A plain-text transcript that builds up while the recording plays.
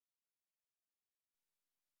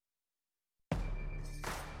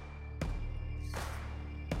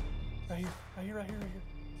here. Right here, right here, right here.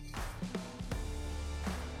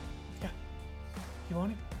 Yeah. You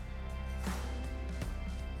want him?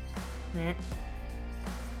 Yeah.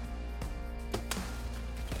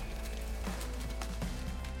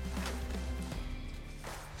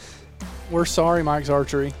 We're sorry, Mike's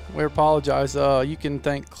Archery. We apologize. You can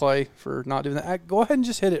thank Clay for not doing that. Go ahead and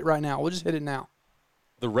just hit it right now. We'll just hit it now.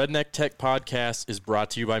 The Redneck Tech Podcast is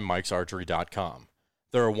brought to you by Mike'sArchery.com.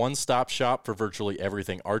 They're a one-stop shop for virtually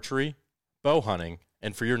everything archery, bow hunting,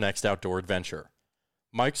 and for your next outdoor adventure.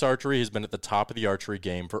 Mike's Archery has been at the top of the archery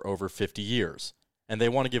game for over 50 years, and they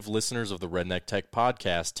want to give listeners of the Redneck Tech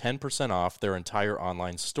Podcast 10% off their entire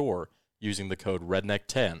online store using the code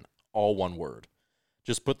REDNECK10, all one word.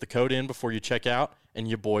 Just put the code in before you check out, and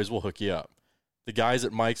your boys will hook you up. The guys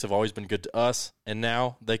at Mike's have always been good to us, and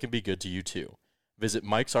now they can be good to you too. Visit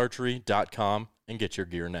Mike'sArchery.com and get your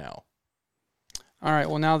gear now. All right,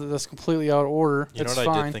 well, now that that's completely out of order, You know it's what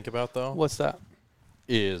fine. I did think about, though? What's that?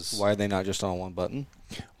 Is Why are they not just on one button?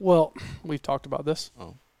 Well, we've talked about this.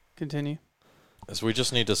 Oh. Continue. is we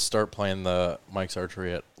just need to start playing the Mike's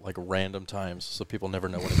Archery at like random times so people never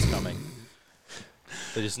know when it's coming.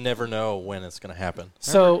 They just never know when it's going to happen.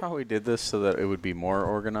 So, Remember how we did this so that it would be more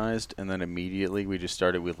organized, and then immediately we just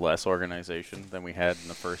started with less organization than we had in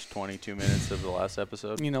the first 22 minutes of the last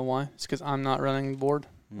episode? you know why? It's because I'm not running the board.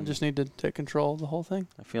 I just need to take control of the whole thing.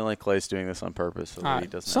 I feel like Clay's doing this on purpose so that he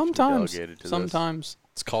doesn't Sometimes. have to be delegated to Sometimes.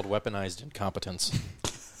 It's called weaponized incompetence.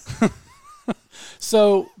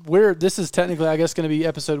 So this is technically, I guess, going to be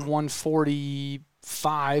episode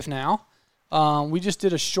 145 now. We just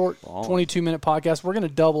did a short 22-minute podcast. We're going to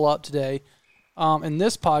double up today. And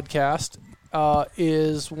this podcast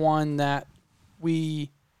is one that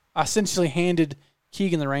we essentially handed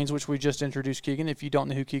Keegan the reins, which we just introduced Keegan. If you don't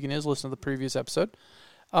know who Keegan is, listen to the previous episode.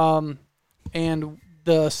 And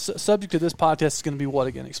the subject of this podcast is going to be what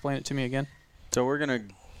again? Explain it to me again. So we're going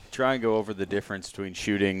to try and go over the difference between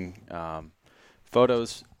shooting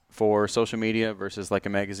photos for social media versus like a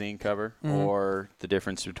magazine cover, or the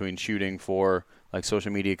difference between shooting for like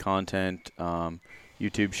social media content,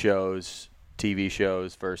 YouTube shows, TV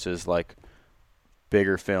shows versus like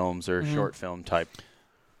bigger films or short film type.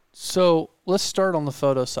 So let's start on the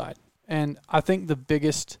photo side. And I think the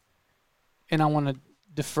biggest, and I want to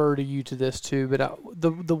defer to you to this too, but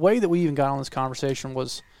the way that we even got on this conversation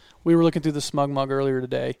was we were looking through the Smug Mug earlier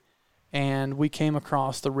today, and we came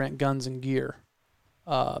across the Rent Guns and Gear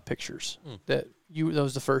pictures. That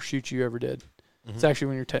was the first shoot you ever did. It's actually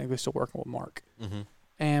when you're technically still working with Mark.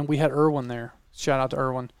 And we had Irwin there. Shout out to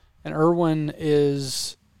Irwin. And Irwin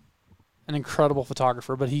is an incredible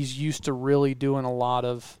photographer, but he's used to really doing a lot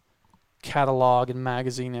of catalog and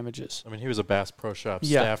magazine images. I mean, he was a Bass Pro Shop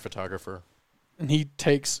Yeah. staff photographer. And he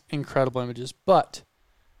takes incredible images. But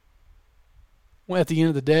at the end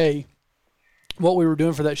of the day, what we were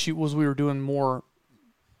doing for that shoot was we were doing more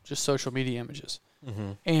just social media images.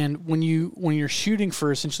 And when you're shooting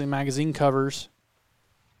for essentially magazine covers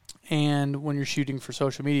and when you're shooting for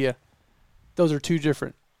social media, those are two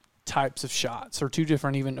different types of shots or two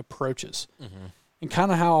different even approaches. And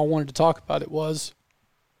kind of how I wanted to talk about it was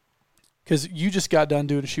because you just got done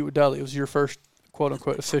doing a shoot with Dudley. It was your first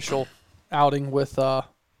quote-unquote official outing with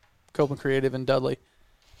Copeland Creative and Dudley.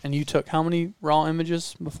 And you took how many raw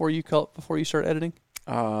images before you started editing?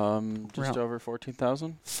 Just over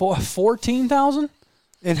 14,000. 14,000?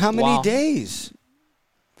 In how many Wow. days?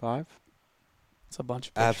 5. That's a bunch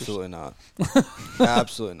of pictures. Absolutely not.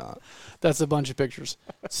 Absolutely not. That's a bunch of pictures.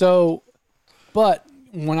 So, but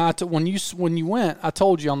when you went, I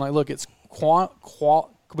told you, I'm like, look, it's I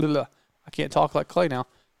can't talk like Clay now.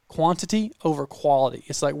 Quantity over quality.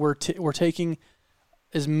 It's like we're taking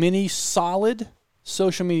as many solid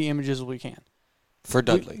social media images as we can. For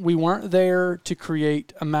Dudley. We weren't there to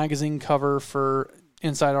create a magazine cover for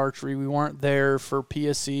Inside Archery. We weren't there for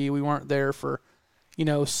PSC. We weren't there for,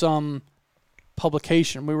 some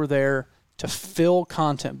publication. We were there to fill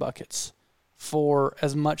content buckets for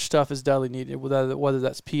as much stuff as Dudley needed, whether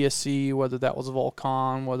that's PSC, whether that was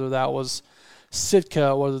Volcon, whether that was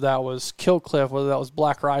Sitka, whether that was Killcliff, whether that was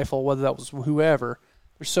Black Rifle, whether that was whoever.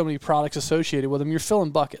 There's so many products associated with them. You're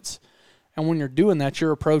filling buckets. And when you're doing that,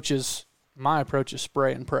 my approach is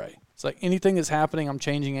spray and pray. It's like anything that's happening, I'm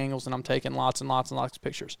changing angles and I'm taking lots and lots and lots of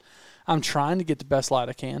pictures. I'm trying to get the best light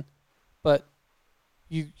I can, but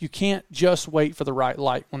you can't just wait for the right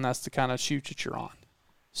light when that's the kind of shoot that you're on.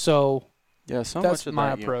 So Yeah, so that's much of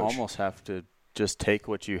my that approach. you almost have to just take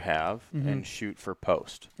what you have and shoot for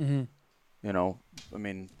post. I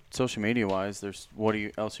mean, social media wise, there's what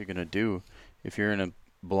else are you gonna do if you're in a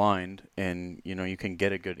blind and you can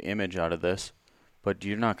get a good image out of this, but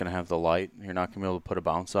you're not gonna have the light. You're not gonna be able to put a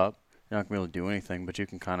bounce up, you're not going to be able to do anything, but you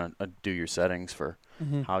can kind of do your settings for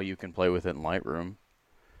Mm-hmm. how you can play with it in Lightroom.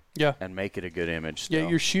 Yeah. And make it a good image still. Yeah,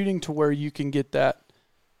 you're shooting to where you can get that.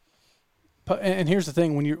 And here's the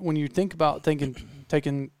thing: when you think about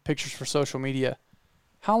taking pictures for social media,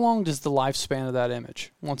 how long does the lifespan of that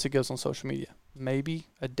image once it goes on social media? Maybe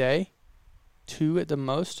a day, 2 at the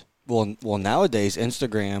most. Well, nowadays,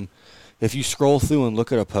 Instagram, if you scroll through and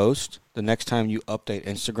look at a post, the next time you update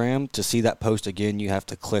Instagram, to see that post again, you have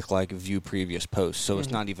to click like view previous post. So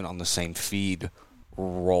it's not even on the same feed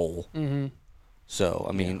roll. Mm-hmm. So,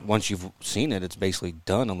 I mean, once you've seen it, it's basically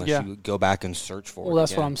done unless you go back and search for it. Well,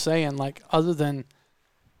 that's what I'm saying. Like, other than,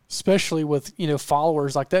 especially with,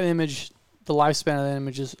 followers, like that image, the lifespan of that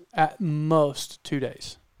image is at most 2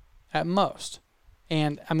 days. At most.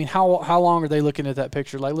 And, I mean, how long are they looking at that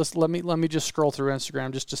picture? Like, let me just scroll through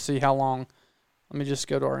Instagram just to see how long. Let me just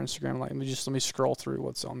go to our Instagram. Like, let me scroll through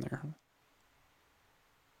what's on there.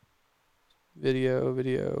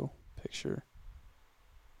 Video, picture.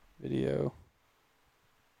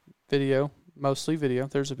 Video, mostly video.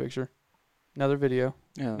 There's a picture. Another video.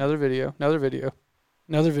 Yeah. Another video. Another video.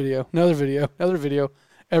 Another video. Another video. Another video.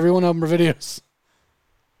 Every one of them are videos.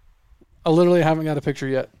 I literally haven't got a picture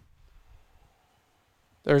yet.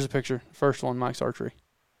 There's a picture. First one, Mike's Archery.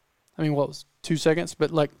 I mean, what was 2 seconds?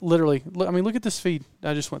 But like literally, look at this feed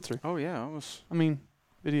I just went through. Oh yeah, almost. I mean,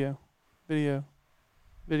 video. And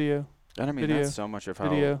I mean, video, that's so much of how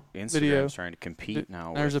video, Instagram's video. trying to compete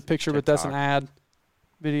now. There's a with picture, but that's an TikTok. ad.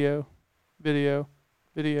 Video. Video.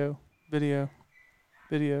 Video. Video.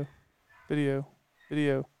 Video. Video.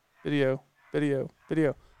 Video. Video. Video.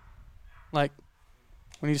 Video. Like,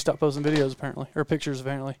 we need to stop posting videos apparently, or pictures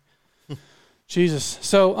apparently. Jesus.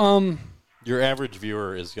 So, Your average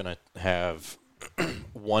viewer is going to have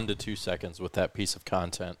 1 to 2 seconds with that piece of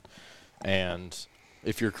content. And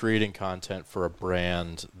if you're creating content for a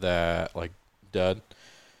brand that, like Dud,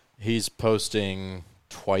 he's posting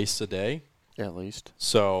twice a day. At least.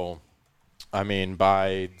 So, I mean,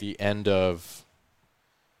 by the end of,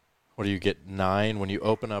 what do you get, 9? When you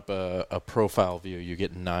open up a profile view, you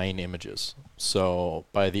get 9 images. So,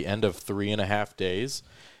 by the end of 3.5 days,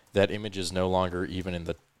 that image is no longer even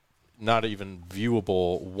not even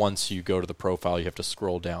viewable once you go to the profile. You have to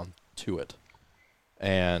scroll down to it.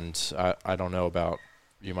 And I don't know about,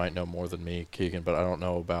 you might know more than me, Keegan, but I don't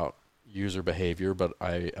know about user behavior, but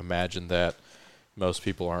I imagine that most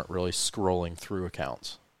people aren't really scrolling through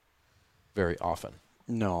accounts very often.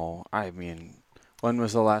 No, I mean, when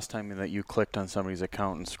was the last time that you clicked on somebody's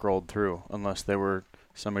account and scrolled through? Unless they were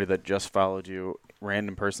somebody that just followed you,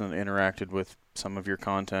 random person that interacted with some of your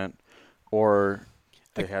content, or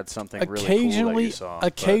they had something really cool that you saw.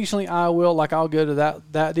 Occasionally, I will, like, I'll go to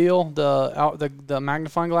that deal, the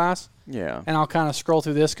magnifying glass, Yeah. and I'll kind of scroll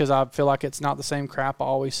through this because I feel like it's not the same crap I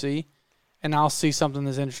always see, and I'll see something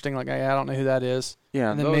that's interesting, like, hey, I don't know who that is,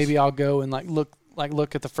 Yeah. and then maybe I'll go and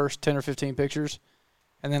look at the first 10 or 15 pictures,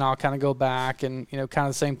 and then I'll kind of go back and kind of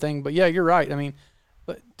the same thing. But yeah, you're right. I mean,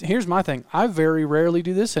 but here's my thing: I very rarely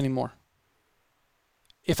do this anymore.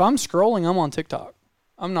 If I'm scrolling, I'm on TikTok.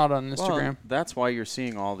 I'm not on Instagram. Well, that's why you're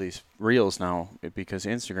seeing all these reels now, because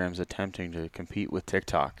Instagram's attempting to compete with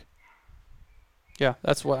TikTok. Yeah,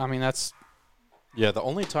 that's what I mean. That's Yeah, the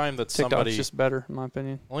only time that TikTok's somebody just better, in my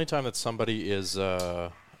opinion. only time that somebody is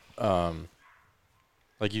like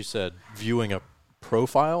you said, viewing a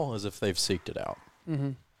profile is if they've seeked it out.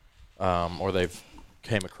 Mm-hmm. Or they've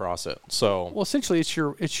came across it. So Well, essentially, it's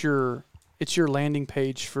your landing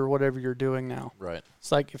page for whatever you're doing now. right.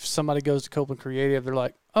 It's like if somebody goes to Copeland Creative, they're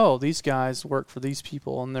like, oh, these guys work for these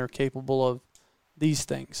people and they're capable of these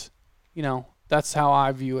things. That's how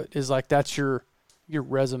I view it, is like that's your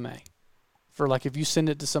resume. For like if you send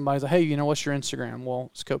it to somebody, like, hey, what's your Instagram? Well,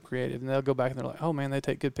 it's Cope Creative. And they'll go back and they're like, oh, man, they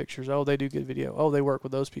take good pictures. Oh, they do good video. Oh, they work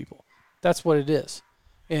with those people. That's what it is.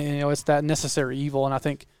 And, it's that necessary evil. And I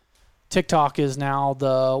think TikTok is now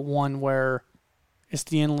the one where it's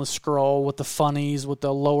the endless scroll with the funnies, with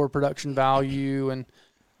the lower production value, and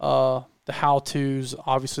the how-tos,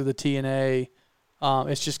 obviously the TNA.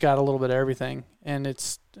 It's just got a little bit of everything, and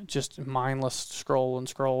it's just mindless scroll and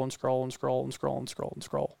scroll and scroll and scroll and scroll and scroll and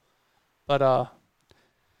scroll. But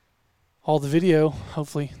all the video,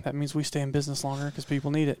 hopefully, that means we stay in business longer because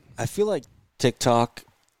people need it. I feel like TikTok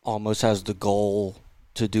almost has the goal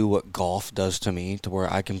to do what golf does to me, to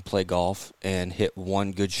where I can play golf and hit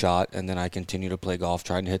one good shot, and then I continue to play golf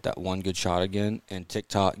trying to hit that one good shot again. And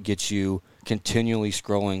TikTok gets you continually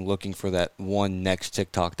scrolling, looking for that one next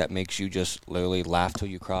TikTok that makes you just literally laugh till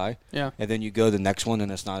you cry. Yeah. And then you go to the next one,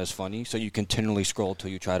 and it's not as funny. So you continually scroll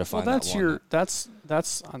till you try to find Well, that one.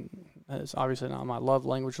 that's It's obviously not my love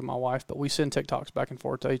language with my wife, but we send TikToks back and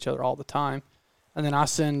forth to each other all the time. And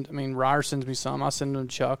then Ryer sends me some. I send them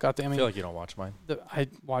to Chuck. I feel like you don't watch mine. I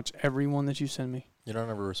watch every one that you send me. You don't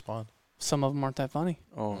ever respond. Some of them aren't that funny.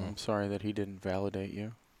 Oh, I'm sorry that he didn't validate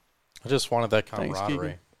you. I just wanted that Thanks,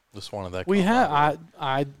 camaraderie. Just wanted that. We camaraderie.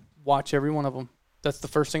 I watch every one of them. That's the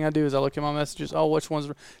first thing I do is I look at my messages. Oh, which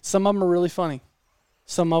ones? Some of them are really funny.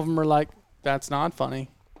 Some of them are like, that's not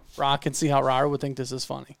funny. I can see how Ryer would think this is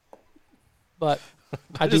funny. But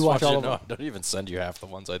I do watch all of them. I don't even send you half the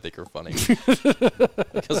ones I think are funny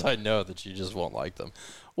because I know that you just won't like them.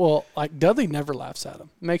 Well, like Dudley never laughs at them.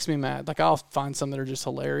 Makes me mad. Like I'll find some that are just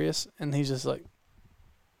hilarious, and he's just like,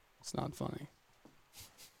 "It's not funny.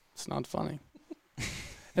 It's not funny."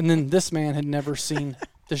 And then this man had never seen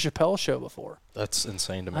the Chappelle Show before. That's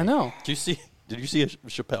insane to me. I know. Did you see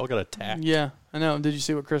Chappelle got attacked? Yeah, I know. Did you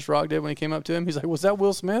see what Chris Rock did when he came up to him? He's like, "Was that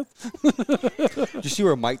Will Smith?" Did you see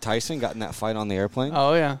where Mike Tyson got in that fight on the airplane?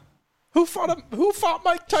 Oh yeah. Who fought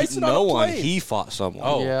Mike Tyson on a No one. plane? He fought someone.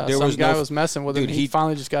 Oh, yeah. there Some was guy no- was messing with him. Dude, He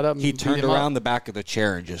finally just got up and He beat turned him up. around the back of the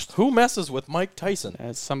chair and just. Who messes with Mike Tyson?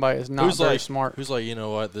 As somebody is not very smart. Who's like, you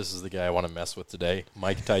know what? This is the guy I want to mess with today,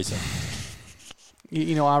 Mike Tyson.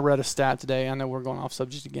 You know, I read a stat today. I know we're going off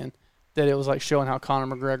subject again. That it was like showing how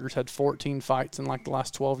Conor McGregor's had 14 fights in like the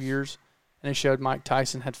last 12 years, and it showed Mike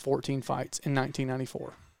Tyson had 14 fights in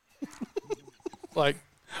 1994. Like,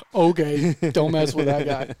 okay, don't mess with that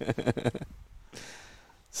guy.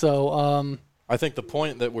 So, I think the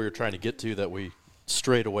point that we were trying to get to that we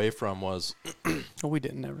strayed away from was we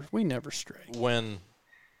never stray.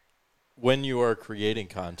 When you are creating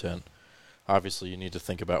content, obviously you need to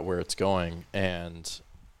think about where it's going, and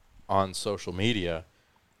on social media,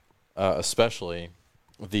 especially,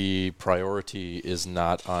 the priority is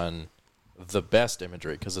not on the best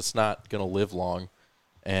imagery because it's not going to live long,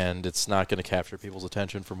 and it's not going to capture people's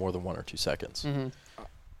attention for more than 1 or 2 seconds. Mm-hmm.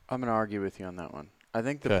 I'm going to argue with you on that one. I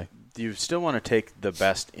think Okay. you still want to take the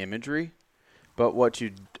best imagery, but what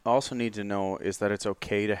you also need to know is that it's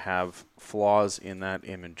okay to have flaws in that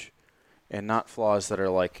image, and not flaws that are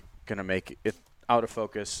like going to make it out of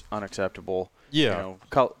focus, unacceptable. Yeah.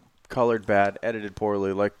 Colored bad, edited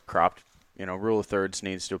poorly, like cropped. Rule of thirds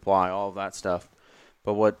needs to apply. All of that stuff.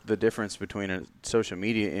 But what the difference between a social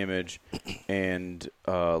media image and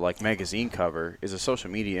like magazine cover is, a social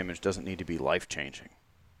media image doesn't need to be life changing.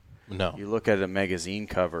 No. You look at a magazine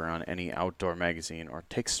cover on any outdoor magazine, or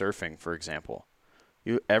take surfing, for example.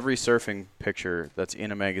 Every surfing picture that's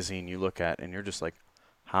in a magazine you look at, and you're just like,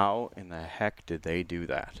 how in the heck did they do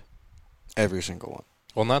that? Every single one.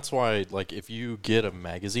 Well, and that's why, like, if you get a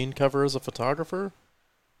magazine cover as a photographer,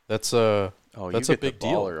 that's a You big get the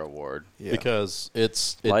deal. Baller Award. Yeah. Because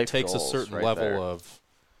it Life takes a goals certain right level there. of,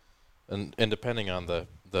 and depending on the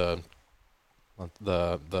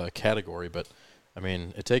category, but I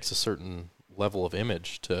mean, it takes a certain level of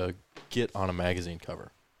image to get on a magazine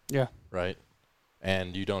cover, Yeah, right?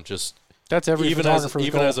 And you don't just that's every even photographer's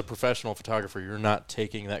goal. as a professional photographer, you're not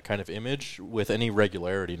taking that kind of image with any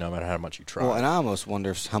regularity, no matter how much you try. Well, and I almost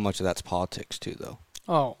wonder how much of that's politics too, though.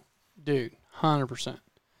 Oh, dude, 100%.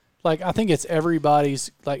 Like, I think it's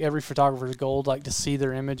everybody's, like, every photographer's goal, like, to see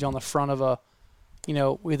their image on the front of a,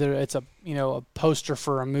 either it's a poster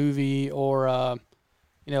for a movie or a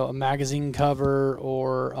magazine cover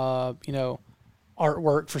or,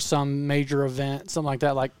 artwork for some major event, something like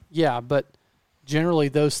that. Like, yeah, but generally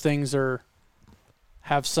those things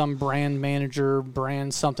have some brand manager,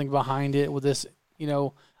 brand something behind it with this,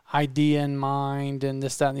 idea in mind and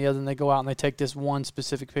this, that, and the other, and they go out and they take this one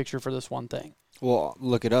specific picture for this one thing. Well,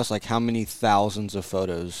 look at us. Like, how many thousands of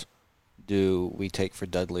photos do we take for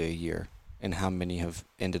Dudley a year? And how many have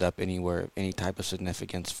ended up anywhere, any type of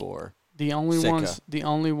significance for The only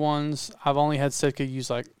Sitka? ones I've only had Sitka use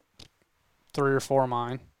like 3 or 4 of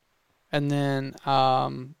mine. And then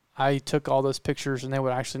I took all those pictures, and they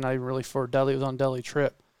were actually not even really for Dudley. It was on Dudley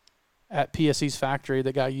trip at PSE's factory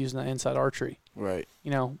that got used in the Inside Archery. Right.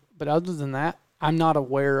 But other than that, I'm not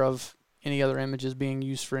aware of any other images being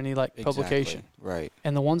used for any publication. Exactly. Right.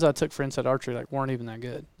 And the ones I took for Inside Archery weren't even that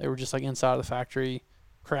good. They were just inside of the factory,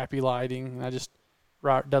 crappy lighting. And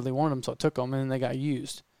Dudley wanted them, so I took them, and then they got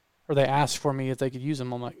used. Or they asked for me if they could use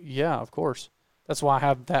them. I'm like, yeah, of course. That's why I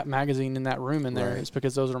have that magazine in that room in there. Right. It's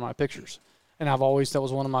because those are my pictures. And that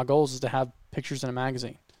was one of my goals, is to have pictures in a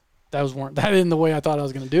magazine. That isn't the way I thought I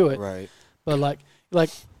was going to do it. Right. But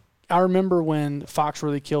like I remember when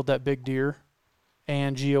Foxworthy killed that big deer,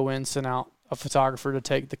 and GON sent out a photographer to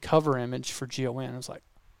take the cover image for GON. I was like,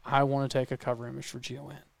 I want to take a cover image for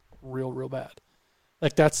GON, real bad.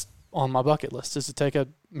 Like, that's on my bucket list, is to take a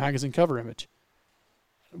magazine cover image.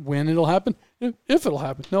 When it'll happen, if it'll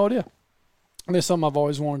happen, no idea. And it's something I've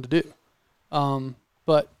always wanted to do.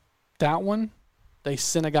 But that one, they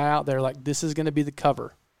sent a guy out there like, this is going to be the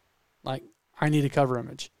cover. Like, I need a cover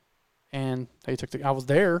image. And they took I was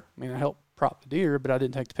there. I mean, I helped prop the deer, but I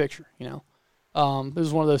didn't take the picture, you know. It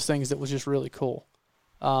was one of those things that was just really cool.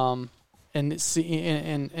 And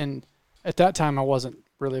at that time, I wasn't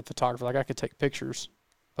really a photographer. Like, I could take pictures,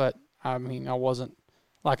 but I mean, I wasn't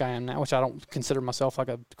like I am now, which I don't consider myself like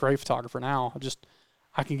a great photographer now.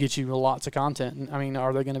 I can get you lots of content. And I mean,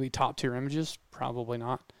 are they going to be top tier images? Probably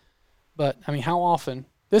not. But I mean, how often?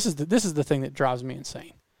 This is the thing that drives me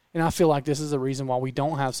insane. And I feel like this is the reason why we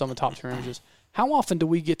don't have some of the top tier images. How often do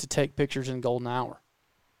we get to take pictures in golden hour?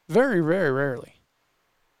 Very, very rarely.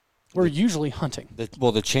 We're usually hunting.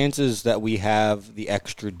 The chances that we have the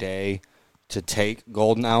extra day to take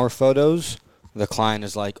golden hour photos, the client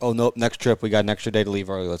is like, oh, nope, next trip, we got an extra day to leave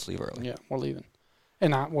early. Let's leave early. Yeah, we're leaving.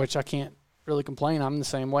 And which I can't really complain. I'm the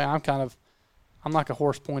same way. I'm like a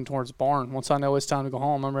horse pointing towards the barn. Once I know it's time to go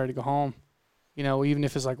home, I'm ready to go home. You know, even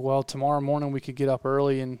if it's like, well, tomorrow morning we could get up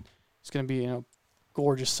early and it's going to be, you know,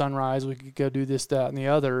 gorgeous sunrise. We could go do this, that, and the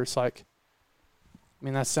other. It's like, I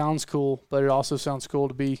mean, that sounds cool, but it also sounds cool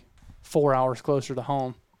to be 4 hours closer to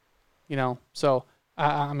home, you know. So,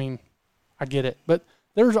 I mean, I get it. But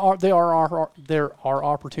there are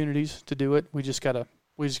opportunities to do it. We just gotta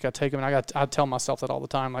take them. And I tell myself that all the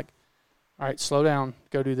time, like, all right, slow down,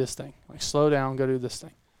 go do this thing. Like, slow down, go do this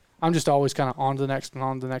thing. I'm just always kind of on to the next one,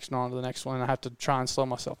 on to the next one, on to the next one, and I have to try and slow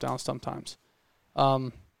myself down sometimes.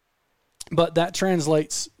 But that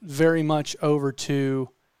translates very much over to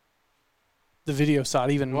the video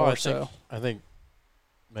side, even more so. I think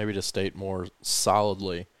maybe to state more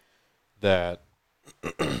solidly that,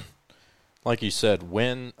 like you said,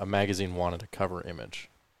 when a magazine wanted a cover image,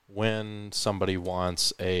 when somebody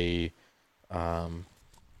wants a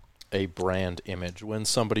brand image, when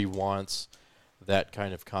somebody wants that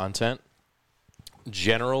kind of content,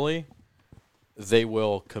 generally they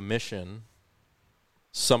will commission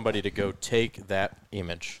somebody to go take that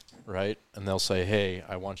image, right? And they'll say, hey,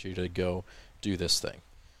 I want you to go do this thing.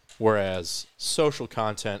 Whereas social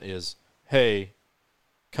content is, hey,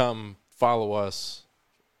 come follow us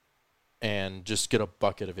and just get a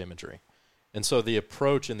bucket of imagery. And so the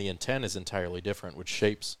approach and the intent is entirely different, which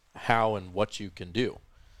shapes how and what you can do.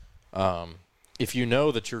 If you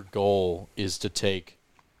know that your goal is to take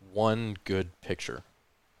one good picture,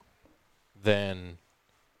 then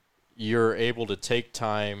you're able to take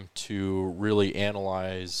time to really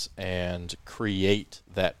analyze and create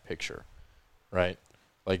that picture, right?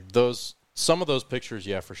 Like some of those pictures,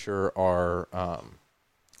 yeah, for sure are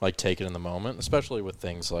like taken in the moment, especially with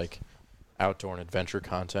things like outdoor and adventure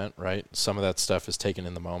content, right? Some of that stuff is taken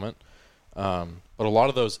in the moment. But a lot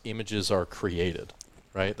of those images are created,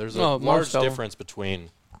 right? There's a large difference between,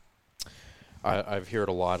 I've heard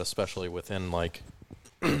a lot, especially within like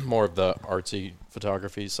more of the artsy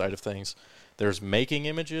photography side of things. There's making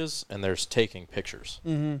images and there's taking pictures.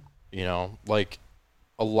 Mm-hmm. You know, like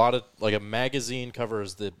a magazine cover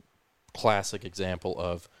is the classic example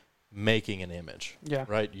of making an image. Yeah.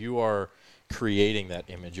 Right? You are creating that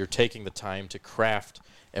image. You're taking the time to craft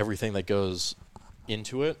everything that goes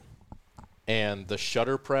into it. And the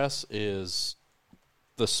shutter press is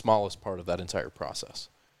the smallest part of that entire process.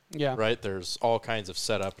 Yeah. Right? There's all kinds of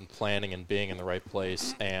setup and planning and being in the right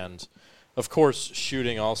place. And, of course,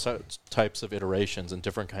 shooting all types of iterations and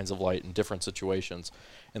different kinds of light in different situations.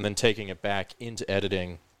 And then taking it back into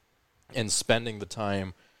editing and spending the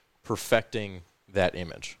time perfecting that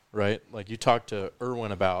image. Right? Like you talked to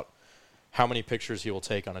Erwin about how many pictures he will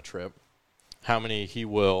take on a trip, how many he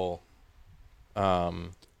will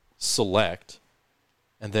select,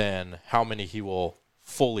 and then how many he will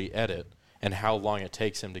fully edit, and how long it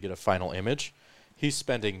takes him to get a final image. He's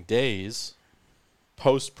spending days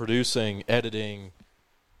post-producing, editing,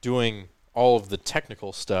 doing all of the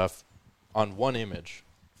technical stuff on one image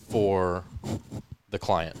for the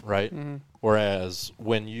client, right? Mm-hmm. Whereas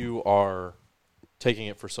when you are taking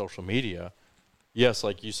it for social media, yes,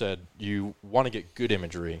 like you said, you want to get good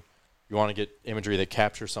imagery. You want to get imagery that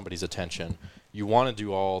captures somebody's attention. You want to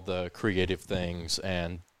do all the creative things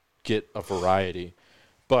and get a variety.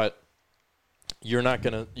 But you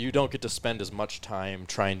don't get to spend as much time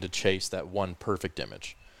trying to chase that one perfect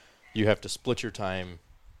image. You have to split your time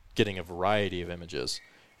getting a variety of images.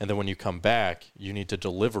 And then when you come back, you need to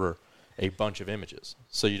deliver a bunch of images.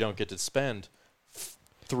 So you don't get to spend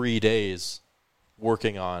 3 days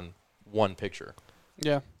working on one picture.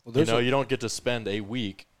 Yeah. Well, you don't get to spend a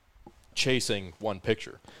week chasing one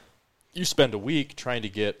picture. You spend a week trying to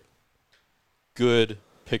get good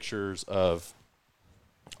pictures of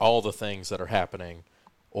all the things that are happening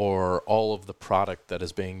or all of the product that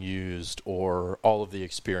is being used or all of the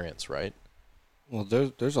experience, right? Well,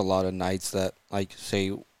 there's a lot of nights that, like,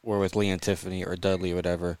 say we're with Lee and Tiffany or Dudley or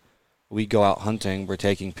whatever. We go out hunting, we're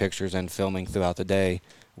taking pictures and filming throughout the day.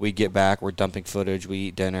 We get back, we're dumping footage, we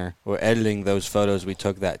eat dinner. We're editing those photos we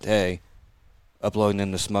took that day, uploading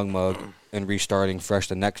them to SmugMug, and restarting fresh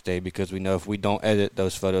the next day, because we know if we don't edit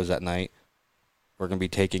those photos at night, we're going to be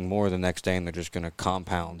taking more the next day, and they're just going to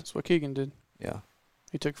compound. That's what Keegan did. Yeah.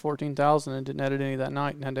 He took 14,000 and didn't edit any that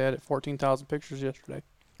night and had to edit 14,000 pictures yesterday.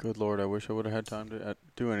 Good Lord, I wish I would have had time to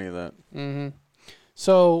do any of that. Mm-hmm.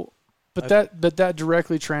 So, but that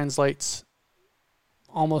directly translates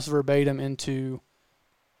almost verbatim into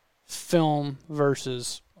film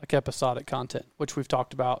versus like episodic content, which we've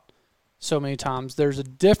talked about so many times. There's a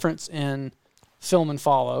difference in film and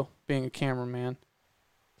follow, being a cameraman,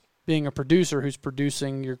 being a producer who's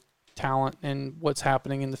producing your talent and what's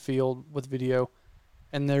happening in the field with video.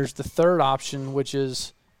 And there's the third option, which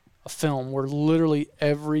is a film, where literally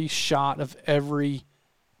every shot of every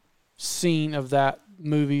scene of that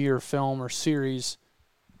movie or film or series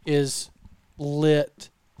is lit,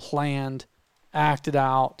 planned, acted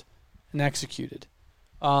out, and executed.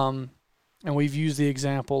 And we've used the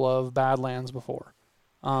example of Badlands before.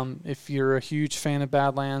 If you're a huge fan of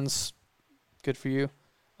Badlands, good for you.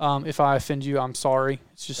 If I offend you, I'm sorry.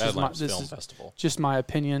 It's just Badlands Film Festival. Just my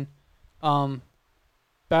opinion.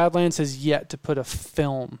 Badlands has yet to put a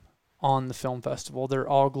film on the film festival. They're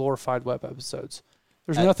all glorified web episodes.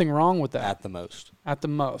 There's nothing wrong with that. At the most. At the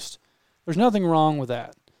most. There's nothing wrong with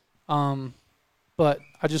that. But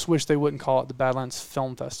I just wish they wouldn't call it the Badlands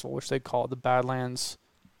Film Festival. Wish they'd call it the Badlands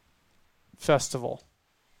Festival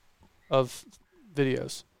of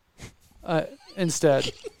videos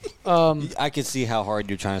instead. I can see how hard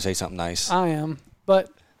you're trying to say something nice. I am. But,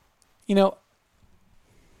 you know,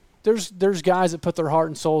 there's guys that put their heart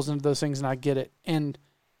and souls into those things, and I get it. And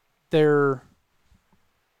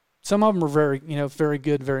some of them are very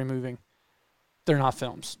good, very moving. They're not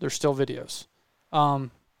films. They're still videos.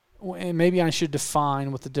 And maybe I should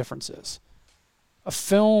define what the difference is. A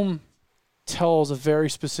film tells a very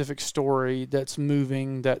specific story that's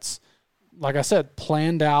moving, that's, like I said,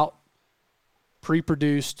 planned out,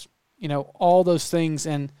 pre-produced, all those things,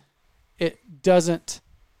 and it doesn't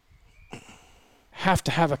have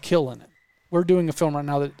to have a kill in it. We're doing a film right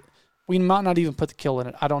now that we might not even put the kill in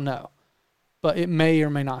it. I don't know. But it may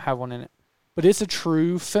or may not have one in it. But it's a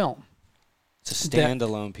true film. It's a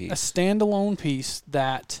standalone piece. A standalone piece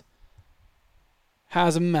that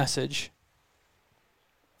has a message,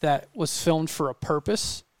 that was filmed for a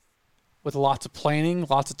purpose, with lots of planning,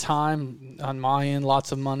 lots of time on my end,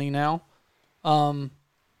 lots of money now,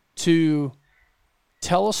 to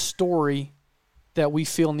tell a story that we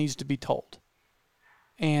feel needs to be told.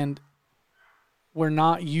 And we're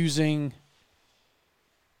not using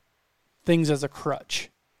things as a crutch.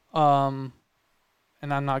 And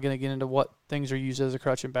I'm not going to get into what things are used as a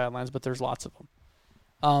crutch in Badlands, but there's lots of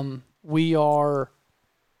them. We are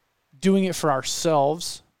doing it for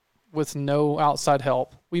ourselves with no outside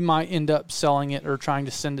help. We might end up selling it or trying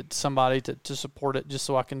to send it to somebody to support it just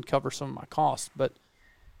so I can cover some of my costs. But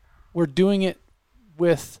we're doing it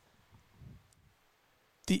with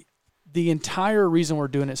the entire reason we're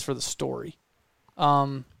doing it is for the story.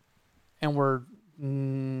 And we're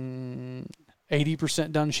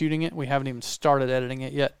 80% done shooting it. We haven't even started editing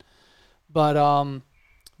it yet. But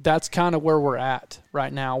that's kind of where we're at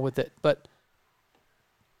right now with it. But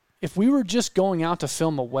if we were just going out to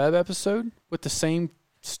film a web episode with the same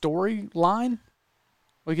storyline,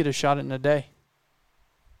 we could have shot it in a day.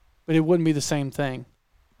 But it wouldn't be the same thing.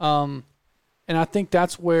 And I think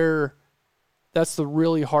that's the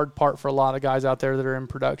really hard part for a lot of guys out there that are in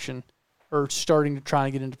production or starting to try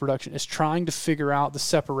and get into production, is trying to figure out the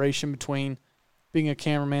separation between being a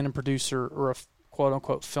cameraman and producer or a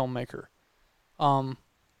quote-unquote filmmaker.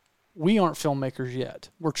 We aren't filmmakers yet.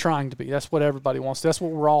 We're trying to be. That's what everybody wants. That's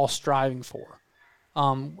what we're all striving for.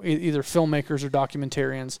 Either filmmakers or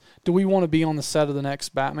documentarians. Do we want to be on the set of the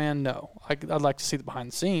next Batman? No. I'd like to see the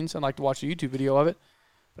behind the scenes. I'd like to watch a YouTube video of it.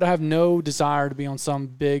 But I have no desire to be on some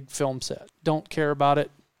big film set. Don't care about it.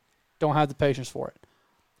 Don't have the patience for it.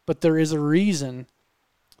 But there is a reason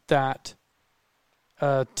that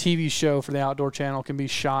a TV show for the Outdoor Channel can be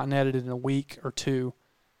shot and edited in a week or two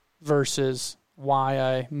versus why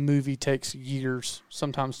a movie takes years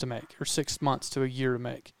sometimes to make, or 6 months to a year to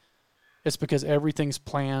make. It's because everything's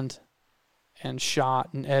planned and shot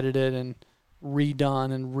and edited and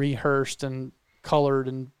redone and rehearsed and colored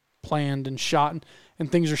and planned and shot,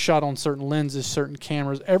 and things are shot on certain lenses, certain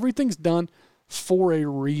cameras. Everything's done for a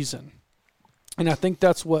reason. And I think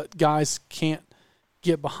that's what guys can't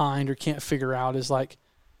get behind or can't figure out is like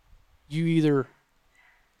you either,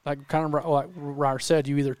 like kind of like Ryer said,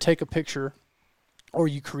 you either take a picture or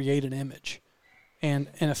you create an image. And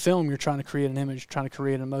in a film, you're trying to create an image, trying to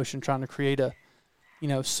create an emotion, trying to create a,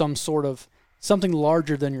 some sort of something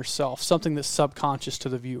larger than yourself, something that's subconscious to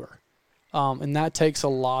the viewer. And that takes a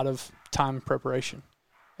lot of time and preparation.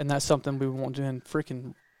 And that's something we won't do. And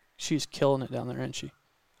freaking, she's killing it down there, isn't she?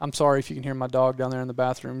 I'm sorry if you can hear my dog down there in the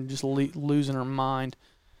bathroom just losing her mind.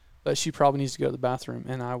 But she probably needs to go to the bathroom,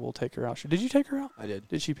 and I will take her out. Did you take her out? I did.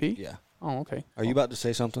 Did she pee? Yeah. Oh, okay. Are you about to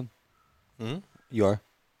say something? Hmm? You are?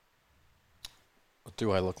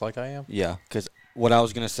 Do I look like I am? Yeah, because what I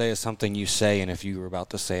was going to say is something you say, and if you were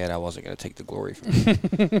about to say it, I wasn't going to take the glory from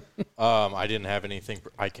you. I didn't have anything.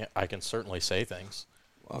 I can certainly say things.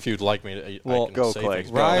 If you'd like me to, Well, I can go, say Clay.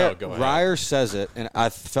 things. Ryer, Go ahead. Ryer says it, and I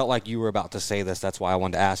felt like you were about to say this. That's why I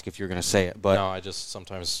wanted to ask if you're going to say it. But No, I just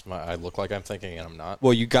sometimes I look like I'm thinking and I'm not.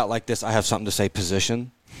 well, you got like this. I have something to say.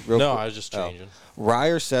 Position. Real No, quick. I was just changing.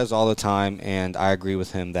 Ryer says all the time, and I agree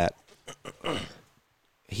with him that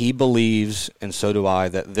he believes, and so do I,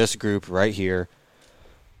 that this group right here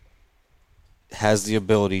has the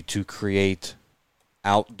ability to create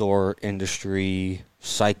outdoor industry,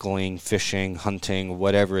 cycling, fishing, hunting,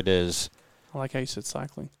 whatever it is, I like how you said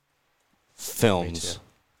cycling. films. too.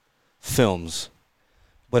 Films.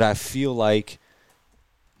 But I feel like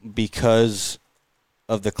because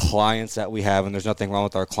of the clients that we have, and there's nothing wrong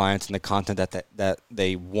with our clients and the content that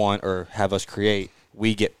they want or have us create,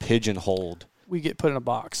 we get pigeonholed We get put in a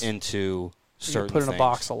box. into We certain get put in a things.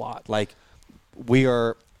 box a lot. Like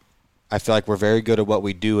I feel like we're very good at what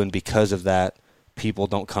we do, and because of that, people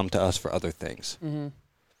don't come to us for other things. Mm-hmm.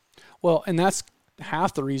 Well, and that's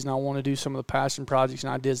half the reason I want to do some of the passion projects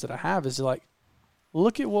and ideas that I have is like,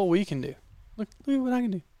 look at what we can do. Look at what I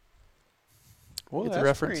can do. Well, Get the that's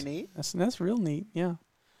reference. pretty neat. That's real neat. Yeah.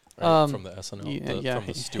 From the SNL, from the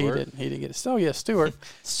he Stewart. didn't get it. Oh yeah, Stewart.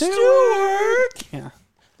 Stewart! Yeah.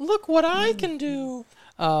 Look what I can do.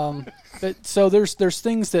 But so there's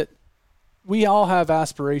things that we all have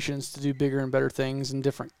aspirations to do bigger and better things and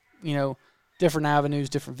different avenues,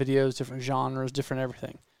 different videos, different genres, different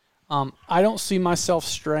everything. I don't see myself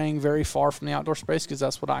straying very far from the outdoor space because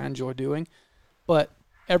that's what I enjoy doing. But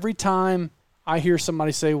every time I hear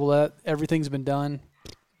somebody say, well, everything's been done,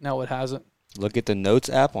 no, it hasn't. Look at the notes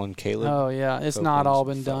app on Caleb. Oh, yeah. It's Copeland's not all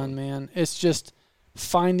been phone. done, man. It's just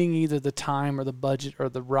finding either the time or the budget or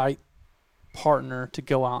the right partner to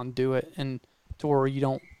go out and do it, and to where you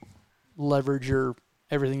don't leverage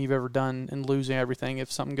everything you've ever done and losing everything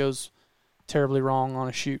if something goes terribly wrong on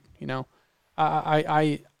a shoot.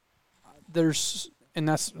 And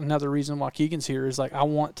that's another reason why Keegan's here is like I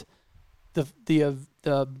want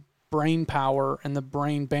the brain power and the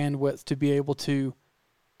brain bandwidth to be able to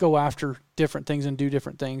go after different things and do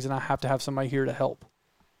different things, and I have to have somebody here to help.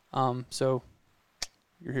 So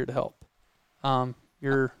you're here to help.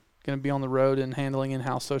 You're going to be on the road and handling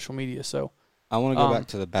in-house social media. So I want to go back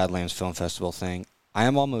to the Badlands Film Festival thing. I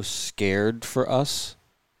am almost scared for us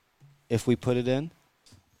if we put it in,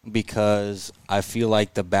 because I feel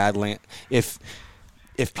like the Badlands, if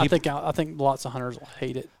people, I think lots of hunters will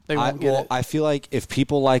hate it. They won't get it. I feel like if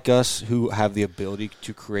people like us who have the ability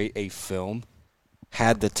to create a film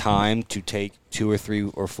had the time to take 2 or 3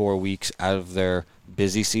 or 4 weeks out of their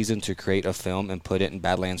busy season to create a film and put it in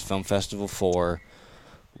Badlands Film Festival for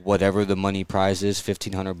whatever the money prize is,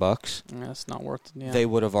 $1,500, Yeah, it's not worth it. Yeah. they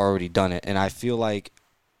would have already done it. And I feel like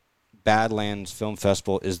Badlands Film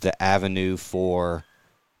Festival is the avenue for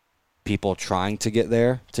people trying to get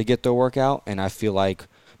there to get their work out. And I feel like,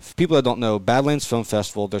 for people that don't know, Badlands Film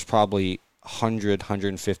Festival, there's probably 100,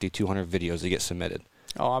 150, 200 videos that get submitted.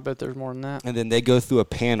 Oh, I bet there's more than that. And then they go through a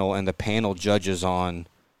panel, and the panel judges on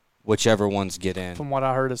whichever ones get in. From what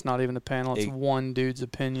I heard, it's not even the panel. It's It- one dude's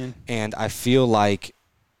opinion, And I feel like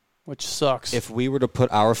which sucks. if we were to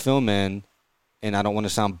put our film in, and I don't want to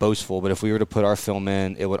sound boastful, but if we were to put our film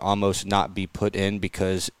in, it would almost not be put in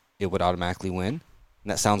because it would automatically win.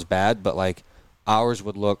 And that sounds bad, but like ours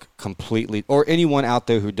would look completely, or anyone out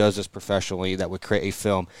there who does this professionally that would create a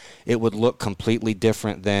film, it would look completely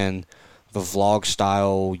different than the vlog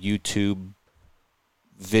style YouTube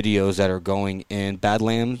videos that are going in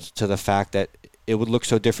Badlands, to the fact that it would look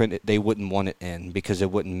so different they wouldn't want it in because it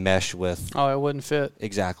wouldn't mesh with it wouldn't fit.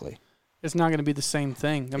 exactly. It's not going to be the same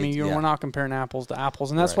thing. I mean, Yeah. we're not comparing apples to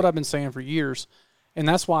apples, and that's Right. what I've been saying for years. And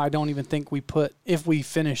that's why I don't even think if we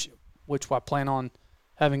finish, which I plan on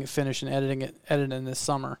having it finished and editing this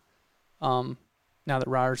summer. Now that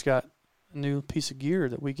Ryer's got a new piece of gear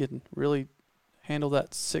that we can really handle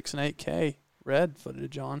that 6 and 8K red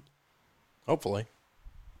footage on. Hopefully.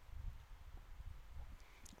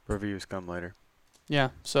 Reviews come later. Yeah,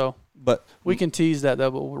 so But we can tease that,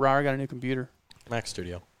 though, but Ryder got a new computer. Mac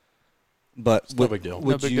Studio. But It's no big deal.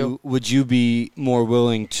 No big deal. Would you be more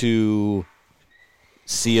willing to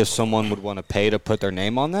see if someone would want to pay to put their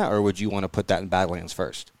name on that, or would you want to put that in Badlands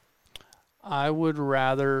first? I would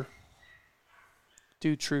rather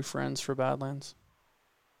do True Friends for Badlands.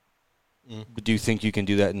 But do you think you can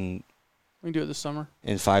do that We can do it this summer.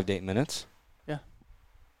 in 5 to 8 minutes? Yeah.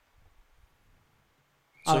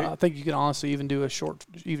 So I think you could honestly even do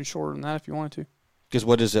even shorter than that if you wanted to. Because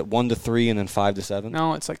what is it, 1 to 3 and then 5 to 7?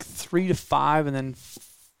 No, it's like 3 to 5 and then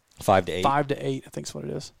 5 to 8. 5 to 8, I think is what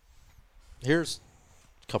it is. Here's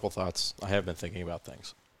a couple thoughts. I have been thinking about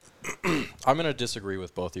things. I'm going to disagree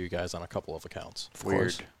with both of you guys on a couple of accounts.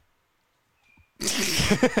 Weird.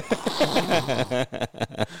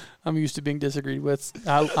 I'm used to being disagreed with.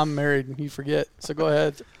 I'm married, you forget. So go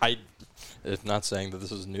ahead. It's not saying that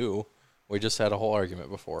this is new. We just had a whole argument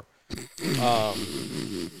before.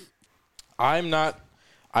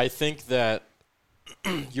 I think that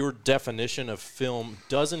your definition of film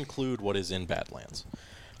does include what is in Badlands.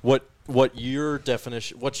 What you're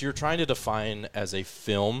trying to define as a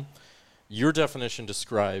film, your definition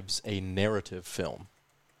describes a narrative film,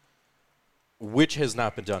 which has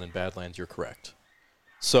not been done in Badlands. You're correct.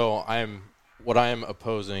 So what I am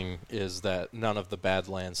opposing is that none of the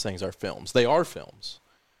Badlands things are films. They are films.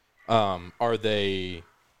 Are they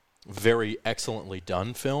very excellently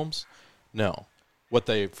done films? No. What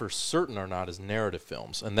they for certain are not is narrative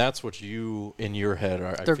films, and that's what you in your head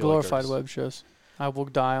are. They're glorified web shows. I will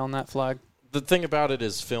die on that flag. The thing about it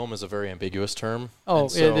is, film is a very ambiguous term. Oh,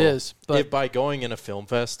 and so it is. But by going in a film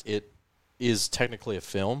fest, it is technically a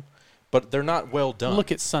film, but they're not well done.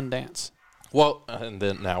 look at Sundance. Well, and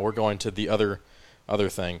then now we're going to the other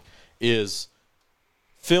thing is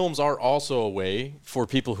films are also a way for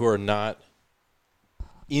people who are not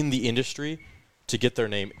in the industry to get their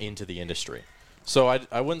name into the industry. So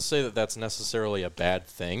I wouldn't say that that's necessarily a bad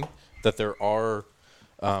thing, that there are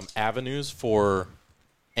avenues for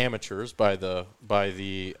amateurs by the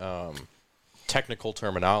technical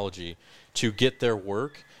terminology to get their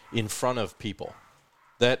work in front of people.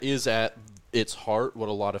 That is at its heart what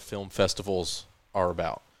a lot of film festivals are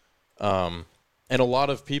about. And a lot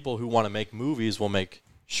of people who want to make movies will make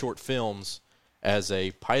short films as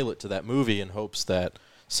a pilot to that movie in hopes that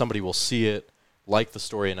somebody will see it, like the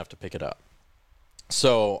story enough to pick it up.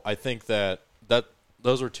 So I think that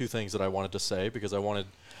those are two things that I wanted to say because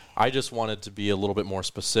I just wanted to be a little bit more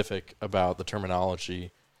specific about the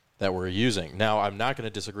terminology that we're using. Now, I'm not going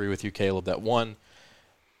to disagree with you, Caleb, that one,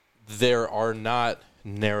 there are not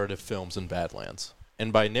narrative films in Badlands.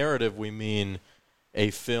 And by narrative, we mean a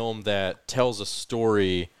film that tells a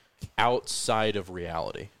story outside of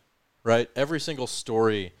reality, right? Every single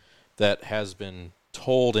story that has been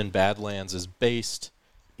told in Badlands is based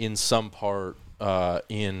in some part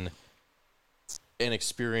in an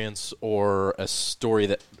experience or a story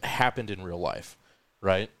that happened in real life,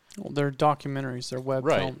 right? Well, they're documentaries. They're web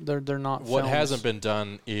film. They're not What films. hasn't been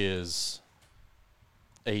done is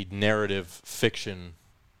a narrative fiction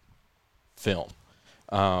film.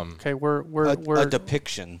 Okay, we're A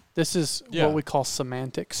depiction. This is Yeah. what we call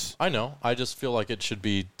semantics. I know. I just feel like it should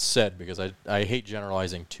be said because I hate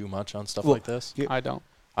generalizing too much on stuff Well, like this. yeah. I don't.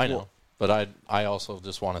 I know, but I also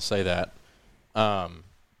just want to say that.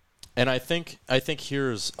 And I think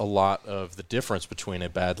here's a lot of the difference between a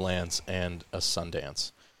Badlands and a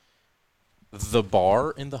Sundance. The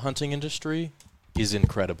bar in the hunting industry is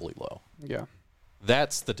incredibly low. Yeah.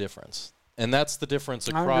 That's the difference. And that's the difference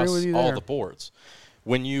I agree across with you all there. the boards.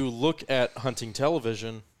 When you look at hunting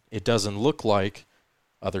television, it doesn't look like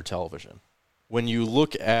other television. When you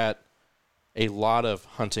look at a lot of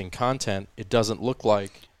hunting content, it doesn't look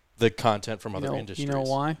like the content from other industries. You know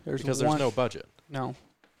why? Because there's no budget. No.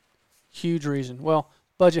 Huge reason. Well,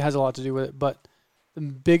 budget has a lot to do with it, but the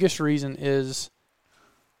biggest reason is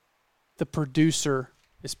the producer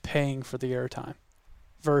is paying for the airtime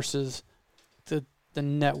versus the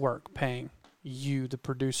network paying you, the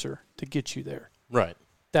producer, to get you there. Right.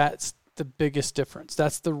 That's the biggest difference.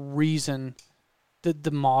 That's the reason that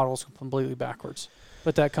the model's completely backwards.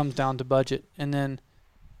 But that comes down to budget and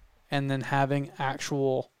then having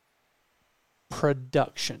actual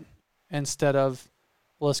production instead of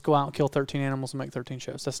let's go out and kill 13 animals and make 13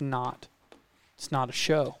 shows. It's not a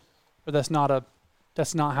show. Or that's not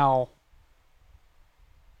how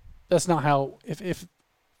if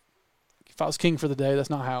I was king for the day, that's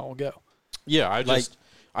not how it will go. Yeah,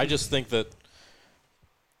 I just think that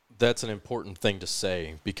that's an important thing to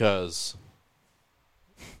say because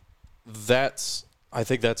that's I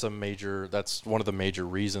think that's one of the major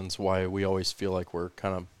reasons why we always feel like we're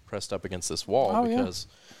kind of pressed up against this wall, because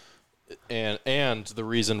and the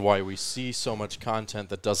reason why we see so much content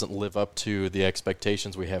that doesn't live up to the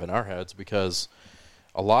expectations we have in our heads, because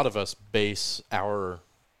a lot of us base our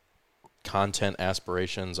content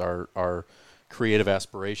aspirations, our creative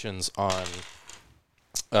aspirations on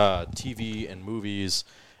TV and movies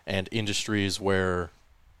and industries where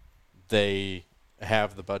they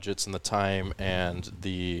have the budgets and the time and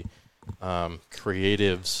the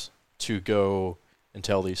creatives to go and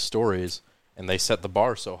tell these stories, and they set the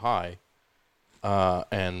bar so high,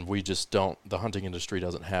 and we just don't. The hunting industry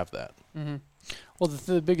doesn't have that. Mm-hmm. Well,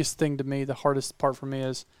 the biggest thing to me, the hardest part for me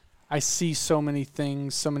is I see so many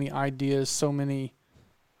things, so many ideas, so many,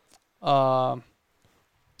 whether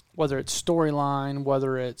it's storyline,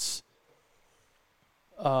 whether it's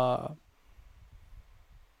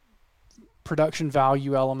production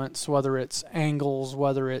value elements, whether it's angles,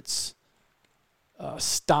 whether it's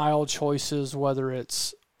style choices, whether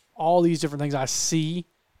it's all these different things I see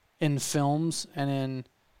in films and in,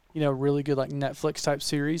 really good like Netflix type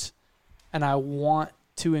series, and I want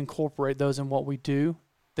to incorporate those in what we do.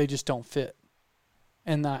 They just don't fit,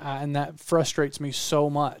 and that frustrates me so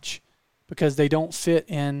much because they don't fit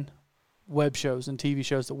in web shows and TV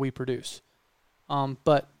shows that we produce.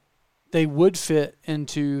 But they would fit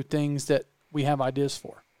into things that we have ideas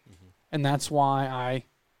for. Mm-hmm. And that's why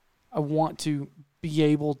I want to be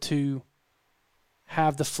able to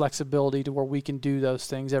have the flexibility to where we can do those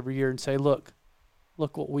things every year and say, look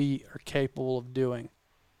what we are capable of doing.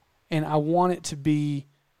 And I want it to be,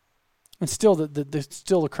 and still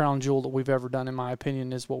the crown jewel that we've ever done, in my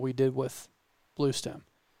opinion, is what we did with Bluestem.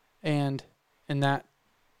 And that,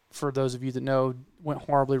 for those of you that know, went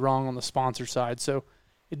horribly wrong on the sponsor side. So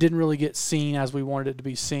it didn't really get seen as we wanted it to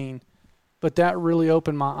be seen. But that really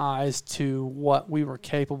opened my eyes to what we were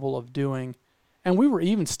capable of doing. And we were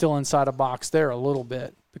even still inside a box there a little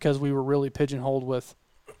bit because we were really pigeonholed with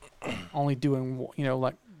only doing,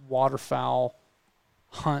 like waterfowl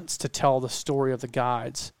hunts to tell the story of the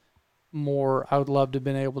guides. More, I would love to have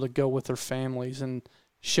been able to go with their families and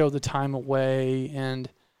show the time away and,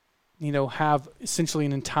 have essentially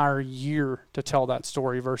an entire year to tell that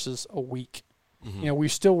story versus a week. Mm-hmm. We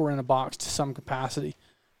still were in a box to some capacity.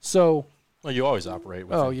 So, well, you always operate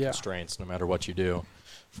with constraints no matter what you do,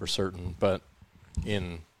 for certain. But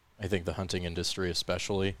in, I think, the hunting industry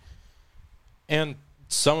especially, and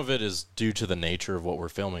some of it is due to the nature of what we're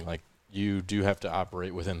filming. Like, you do have to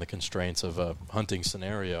operate within the constraints of a hunting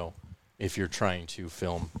scenario if you're trying to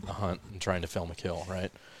film a hunt and trying to film a kill,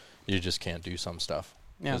 right? You just can't do some stuff.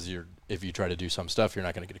 Because if you try to do some stuff, you're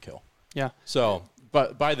not going to get a kill. Yeah. So,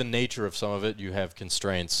 but by the nature of some of it, you have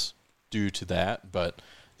constraints due to that. But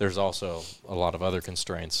there's also a lot of other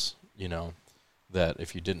constraints, that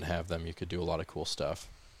if you didn't have them, you could do a lot of cool stuff.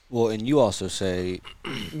 Well, and you also say,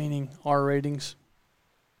 meaning R ratings.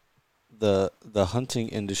 The hunting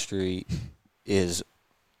industry is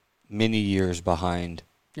many years behind.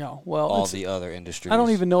 Yeah, well, all the other industries. I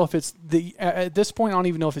don't even know if it's at this point. I don't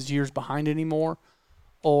even know if it's years behind anymore,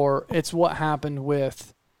 or it's what happened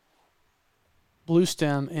with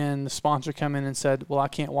Bluestem and the sponsor come in and said, "Well, I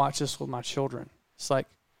can't watch this with my children." It's like,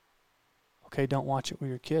 okay, don't watch it with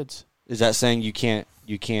your kids. Is that saying you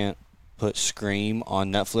can't put Scream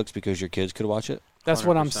on Netflix because your kids could watch it? That's 100%.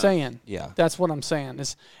 What I'm saying. Yeah, that's what I'm saying.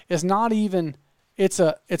 It's not even. It's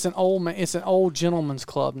an old gentleman's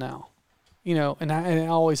club now. And it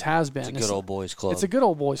always has been. It's a good old boys club. It's a good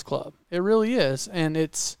old boys club. It really is. And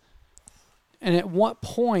at what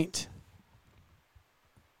point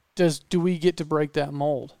do we get to break that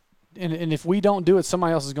mold? And if we don't do it,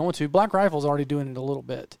 somebody else is going to. Black Rifle's already doing it a little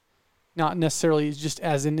bit. Not necessarily just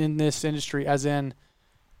as in this industry, as in,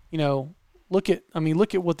 look at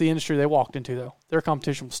what the industry they walked into, though. Their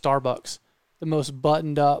competition was Starbucks. The most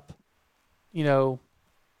buttoned up,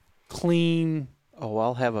 clean. Oh,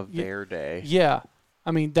 I'll have a bear day. Yeah.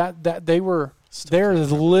 I mean, that they were there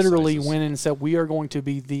literally went in and said, we are going to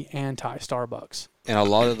be the anti-Starbucks. And a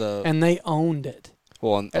lot of the... And they owned it.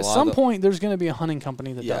 Well, at some point, there's going to be a hunting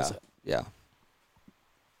company that does it. Yeah.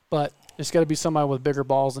 But it's got to be somebody with bigger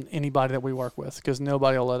balls than anybody that we work with, because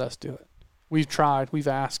nobody will let us do it. We've tried. We've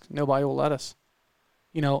asked. Nobody will let us.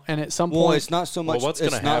 And at some point... Well, it's not so much. Well,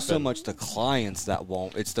 it's not so much the clients that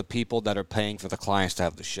won't. It's the people that are paying for the clients to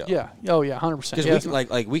have the show. Yeah. Oh, yeah, 100%.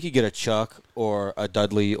 Because we could get a Chuck or a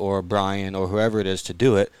Dudley or a Brian or whoever it is to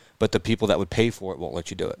do it, but the people that would pay for it won't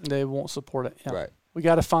let you do it. They won't support it. Yeah. Right. We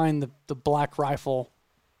got to find the Black Rifle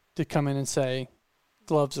to come in and say,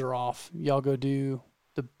 gloves are off. Y'all go do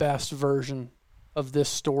the best version of this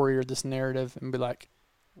story or this narrative, and be like,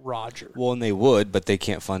 Roger. Well, and they would, but they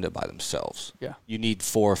can't fund it by themselves. Yeah. You need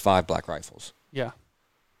 4 or 5 Black Rifles. Yeah.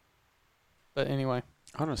 But anyway.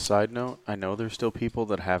 On a side note, I know there's still people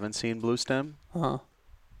that haven't seen Blue Stem. Uh-huh.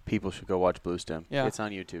 People should go watch Blue Stem. Yeah. It's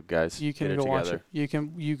on YouTube, guys. You can Get go watch together. it.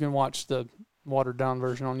 You can watch the watered down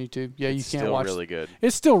version on YouTube. Yeah, It's you can't still watch. really good.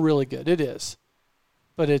 It's still really good. It is,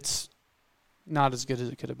 but it's not as good as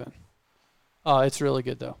it could have been. It's really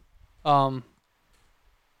good though.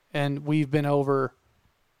 And we've been over.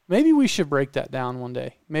 Maybe we should break that down one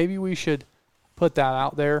day. Maybe we should put that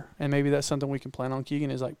out there, and maybe that's something we can plan on.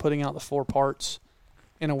 Keegan is like putting out the 4 parts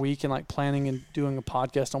in a week, and like planning and doing a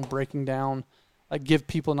podcast on breaking down. Like give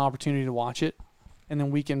people an opportunity to watch it, and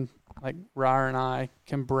then we can, like Ryer and I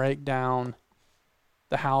can break down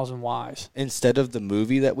the hows and whys. Instead of the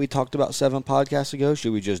movie that we talked about 7 podcasts ago,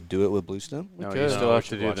 should we just do it with Blue Stem? We No, could. you still we have to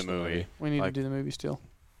should do watch the movie. We need Like- to do the movie still.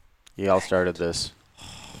 Y'all started this.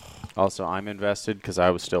 Also, I'm invested because I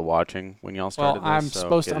was still watching when y'all Well, started I'm this. so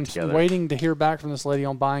supposed to. get it I'm together. waiting to hear back from this lady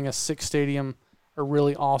on buying us 6 stadium or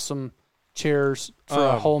really awesome chairs for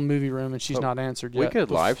a whole movie room, and she's but not answered We yet. could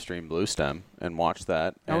live stream Blue Stem and watch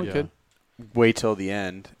that. Yeah, and we could. wait till the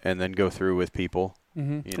end and then go through with people.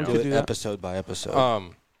 Mm-hmm. You We know. could Do do it that. episode by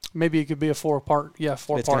episode. Maybe it could be a 4-part. Yeah,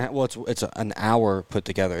 4-part. It's an hour put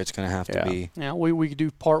together. It's going to have to Yeah. be. Yeah, we could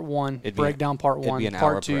do part 1, It'd be break down part 1, It'd be an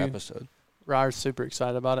part hour 2. per episode. Ryer's super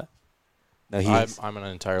excited about it. No, he I'm, is. I'm an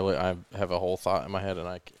entirely. I have a whole thought in my head,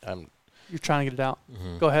 and I'm. You're trying to get it out.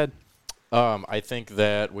 Mhm. Go ahead. I think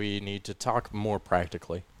that we need to talk more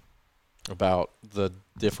practically about the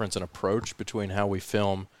difference in approach between how we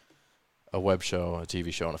film a web show, a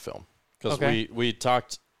TV show, and a film. Because Okay. we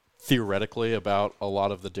talked theoretically about a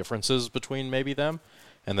lot of the differences between maybe them,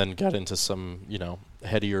 and then got into some,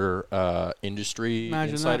 headier industry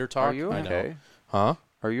Imagine insider that. talk. Are you I know. okay? Huh?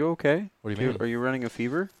 Are you okay? What do you mean? Are you running a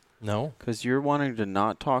fever? No. Because you're wanting to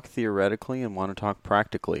not talk theoretically and want to talk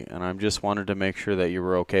practically, and I just wanted to make sure that you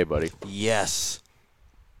were okay, buddy. Yes.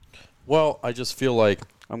 Well, I just feel like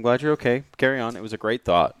I'm glad you're okay. Carry on. It was a great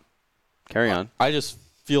thought. Carry on. I just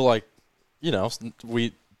feel like,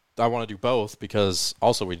 I want to do both because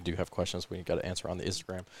also we do have questions we got to answer on the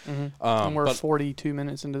Instagram. Mm-hmm. And we're but 42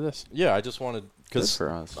 minutes into this. yeah, I just wanted Good because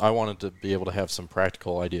for us. I wanted to be able to have some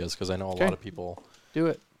practical ideas because I know a Okay. lot of people. Do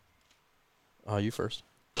it. You first.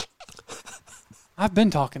 I've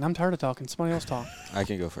been talking. I'm tired of talking. Somebody else talk. I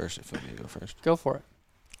can go first if you want me to go first. Go for it.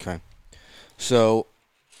 Okay. So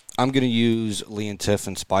I'm going to use Lee and Tiff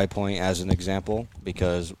and Spy Point as an example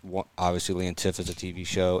because obviously Lee and Tiff is a TV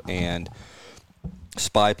show and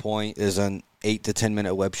Spy Point is an 8 to 10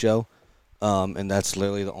 minute web show. And that's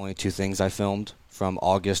literally the only 2 things I filmed from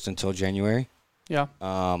August until January. Yeah.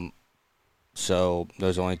 So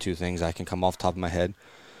those are only 2 things I can come off the top of my head.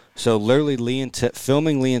 So literally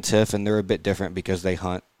filming Lee and Tiff, and they're a bit different because they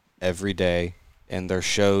hunt every day, and their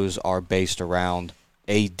shows are based around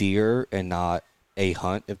a deer and not a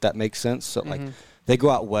hunt, if that makes sense. So like they go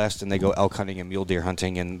out west and they go elk hunting and mule deer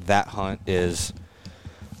hunting, and that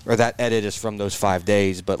that edit is from those 5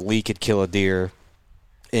 days. But Lee could kill a deer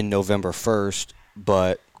in November 1st,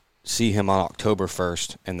 but see him on October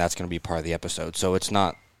 1st, and that's going to be part of the episode. So it's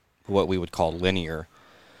not what we would call linear,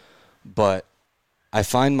 but I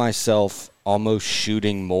find myself almost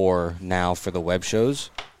shooting more now for the web shows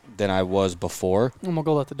than I was before I'm going to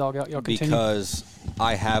go let the dog out. Y'all continue. because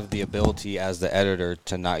I have the ability as the editor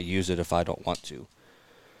to not use it if I don't want to.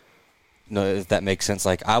 No, if that makes sense.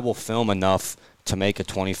 Like, I will film enough to make a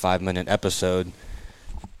 25-minute episode,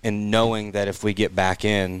 and knowing that if we get back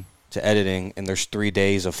in to editing and there's 3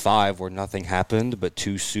 days of 5 where nothing happened but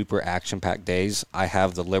 2 super action-packed days, I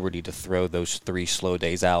have the liberty to throw those 3 slow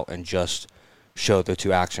days out and just show the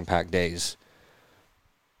 2 action-packed days.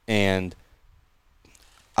 And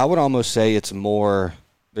I would almost say it's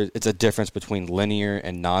a difference between linear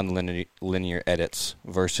and non-linear edits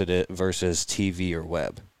versus TV or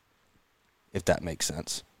web, if that makes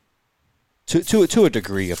sense. To a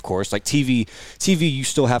degree, of course. Like TV, you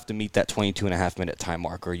still have to meet that 22.5-minute time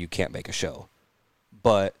mark or you can't make a show.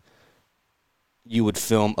 But you would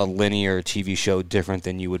film a linear TV show different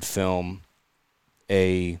than you would film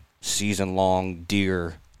a season-long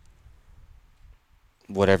deer,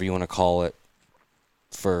 whatever you want to call it,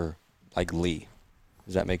 for like Lee.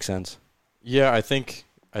 Does that make sense? Yeah, I think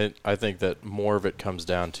that more of it comes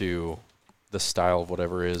down to the style of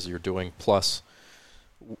whatever it is you're doing, plus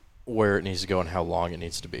where it needs to go and how long it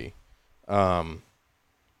needs to be.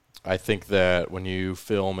 I think that when you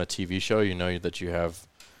film a TV show, you know that you have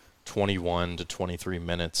 21 to 23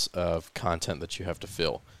 minutes of content that you have to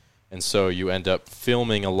fill. And so you end up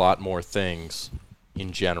filming a lot more things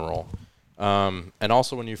in general. And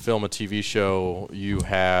also when you film a TV show, you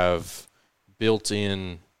have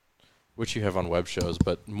built-in, which you have on web shows,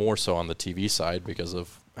 but more so on the TV side because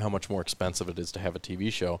of how much more expensive it is to have a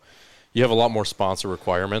TV show. You have a lot more sponsor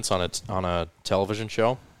requirements on a television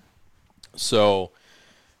show. So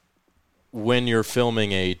when you're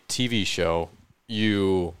filming a TV show,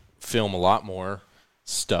 you film a lot more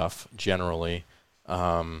stuff generally,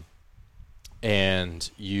 and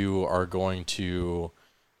you are going to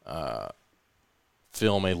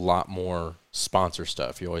film a lot more sponsor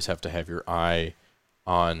stuff. You always have to have your eye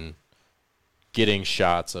on getting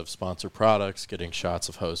shots of sponsor products, getting shots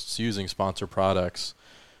of hosts using sponsor products.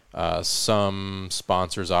 Some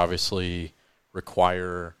sponsors obviously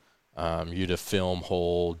require you to film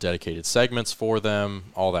whole dedicated segments for them,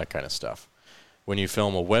 all that kind of stuff. When you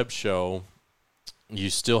film a web show, you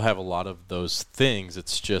still have a lot of those things.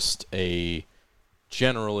 It's just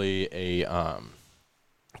generally a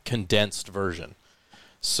condensed version.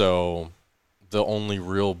 So the only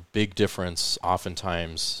real big difference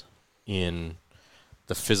oftentimes in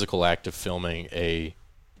the physical act of filming a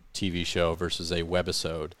TV show versus a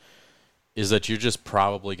webisode is that you're just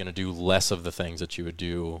probably going to do less of the things that you would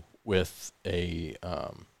do with a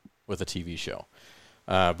TV show.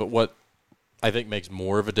 But what I think makes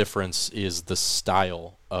more of a difference is the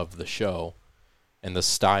style of the show and the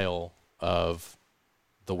style of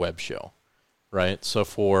the web show, right? So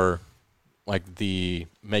for like the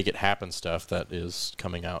Make It Happen stuff that is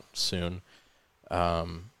coming out soon,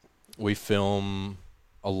 we film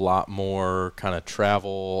a lot more kind of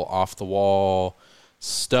travel, off-the-wall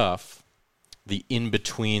stuff, the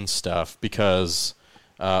in-between stuff, because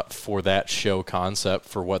for that show concept,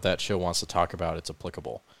 for what that show wants to talk about, it's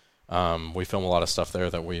applicable. We film a lot of stuff there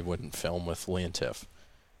that we wouldn't film with Lee and Tiff.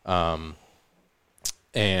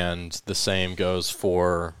 And the same goes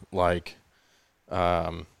for, like,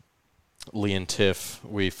 Lee and Tiff.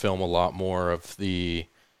 We film a lot more of the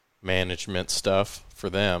management stuff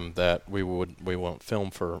for them that we won't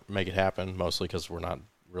film for Make It Happen, mostly because we're not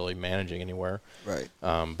really managing anywhere. Right.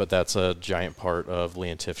 But that's a giant part of Lee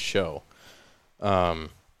and Tiff's show.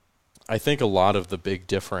 I think a lot of the big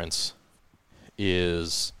difference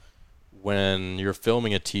is when you're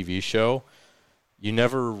filming a TV show, you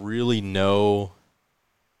never really know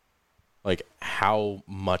like how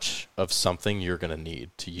much of something you're going to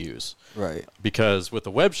need to use. Right. Because with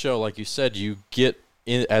a web show, like you said, you get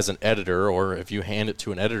in as an editor, or if you hand it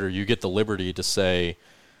to an editor, you get the liberty to say,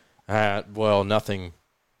 well, nothing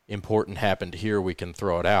important happened here, we can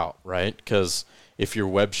throw it out, right? Because if your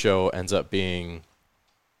web show ends up being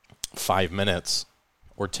 5 minutes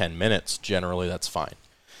or 10 minutes, generally that's fine.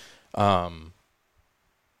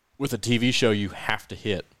 With a TV show, you have to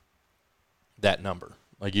hit that number.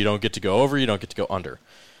 Like, you don't get to go over, you don't get to go under.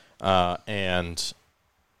 And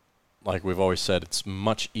like we've always said, it's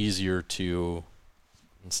much easier to,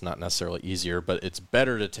 it's not necessarily easier, but it's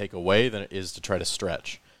better to take away than it is to try to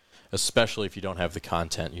stretch, especially if you don't have the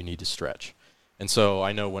content you need to stretch. And so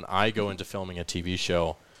I know when I go into filming a TV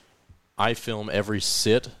show, I film every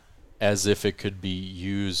sit as if it could be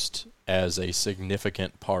used as a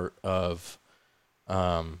significant part of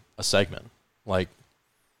a segment. Like,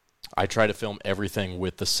 I try to film everything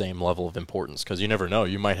with the same level of importance, because you never know.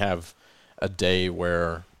 You might have a day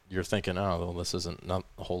where you're thinking, oh, well, this isn't not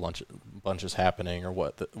a whole bunch is happening or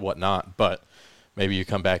whatnot, but maybe you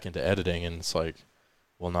come back into editing and it's like,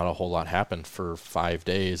 well, not a whole lot happened for 5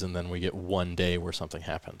 days, and then we get one day where something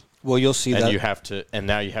happened. Well, you'll see and that. you have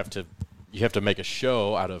to make a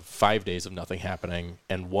show out of 5 days of nothing happening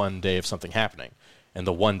and 1 day of something happening. And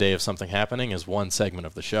the 1 day of something happening is one segment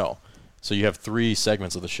of the show. So you have 3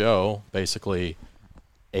 segments of the show, basically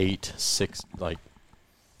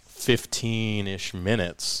 15-ish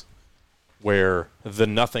minutes, where the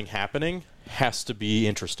nothing happening has to be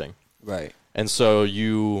interesting. Right. And so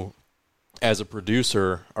you, as a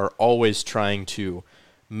producer, are always trying to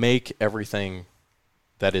make everything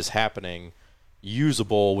that is happening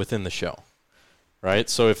usable within the show, right?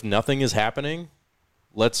 So if nothing is happening,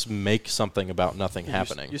 let's make something about nothing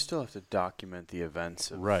happening. You still have to document the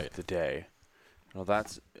events of Right. the day. Well,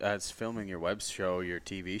 that's filming your web show, your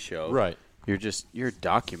TV show. Right. You're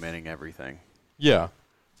documenting everything. Yeah.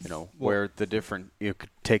 Where you could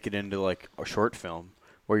take it into like a short film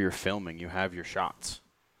where you're filming, you have your shots.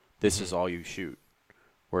 This is all you shoot.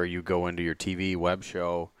 Where you go into your TV, web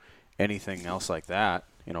show, anything else like that,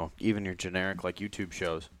 even your generic like YouTube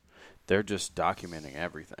shows, they're just documenting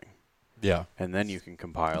everything. Yeah. And then you can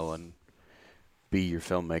compile and be your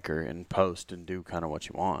filmmaker and post and do kind of what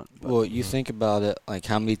you want. But, well, you think about it, like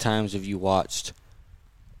how many times have you watched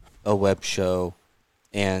a web show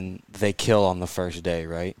and they kill on the first day,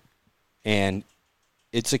 right? and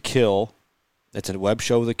it's a kill. It's a web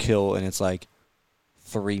show with a kill, and it's like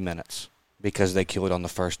 3 minutes because they killed on the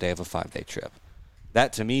first day of a 5-day trip.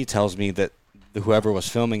 That to me tells me that whoever was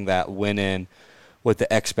filming that went in with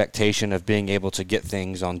the expectation of being able to get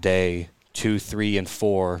things on day 2, 3, and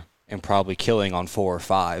 4, and probably killing on 4 or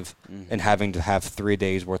 5, and having to have 3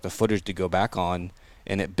 days worth of footage to go back on,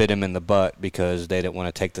 and it bit them in the butt because they didn't want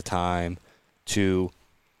to take the time to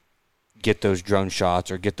get those drone shots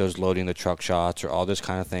or get those loading the truck shots or all this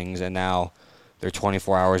kind of things. And now they're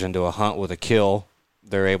 24 hours into a hunt with a kill.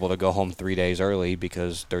 They're able to go home 3 days early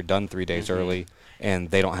because they're done 3 days early,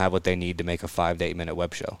 and they don't have what they need to make a 5 to 8 minute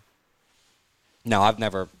web show. Now, I've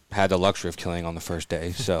never had the luxury of killing on the first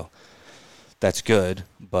day, so that's good,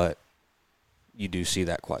 but you do see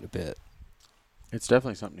that quite a bit. It's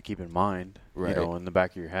definitely something to keep in mind, Right. in the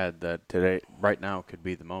back of your head that today, right now, could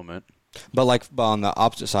be the moment. But on the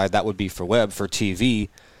opposite side, that would be for web. For TV,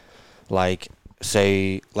 like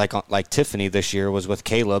Tiffany this year was with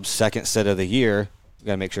Caleb's second sit of the year. You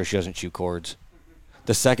got to make sure she doesn't chew cords.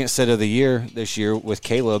 The second sit of the year this year with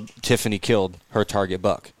Caleb, Tiffany killed her target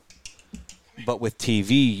buck. But with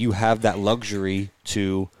TV, you have that luxury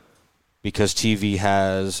because TV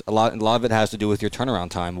has a lot of it has to do with your turnaround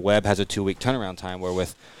time. Web has a 2-week turnaround time, where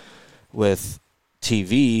with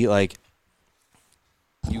TV, like,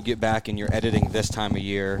 you get back and you're editing this time of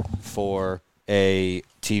year for a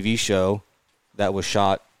TV show that was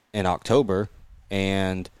shot in October,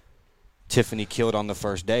 and Tiffany killed on the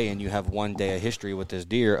first day, and you have 1 day of history with this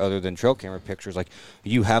deer other than trail camera pictures. Like,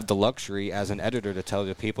 you have the luxury as an editor to tell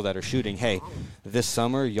the people that are shooting, hey, this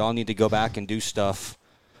summer y'all need to go back and do stuff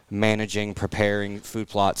managing, preparing food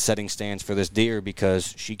plots, setting stands for this deer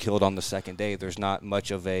because she killed on the second day. There's not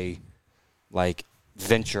much of a, like,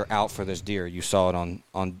 venture out for this deer. You saw it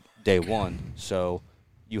on day one. So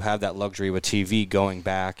you have that luxury with TV going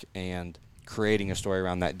back and creating a story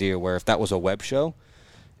around that deer, where if that was a web show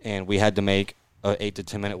and we had to make an 8 to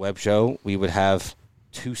 10 minute web show, we would have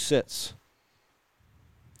 2 sits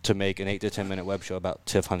to make an 8 to 10 minute web show about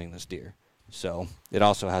Tiff hunting this deer. So it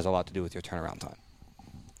also has a lot to do with your turnaround time.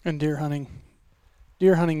 And deer hunting,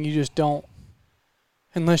 you just don't,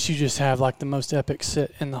 unless you just have like the most epic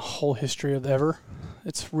sit in the whole history of ever.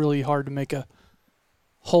 It's really hard to make a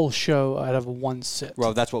whole show out of one sit.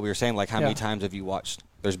 Well, that's what we were saying. Like, how many times have you watched?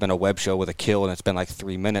 There's been a web show with a kill, and it's been like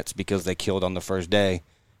 3 minutes because they killed on the first day,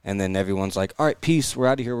 and then everyone's like, "All right, peace. We're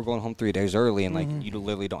out of here. We're going home 3 days early," and like you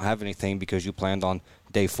literally don't have anything because you planned on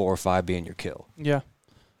day 4 or 5 being your kill. Yeah,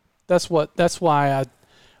 that's why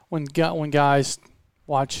when guys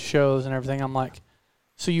watch shows and everything, I'm like,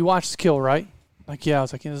 so you watched the kill, right? Like, yeah. I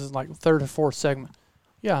was like, this is like the 3rd or 4th segment.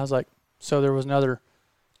 Yeah, I was like, so there was another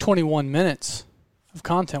 21 minutes of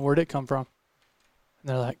content. Where'd it come from? And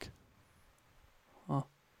they're like, huh.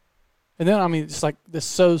 And then, I mean, it's like this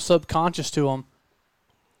so subconscious to them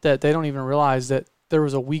that they don't even realize that there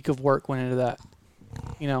was a week of work went into that.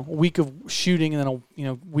 A week of shooting and then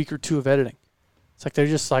a week or 2 of editing. It's like they're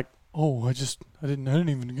just like, oh, I didn't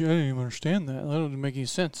even understand that. That doesn't make any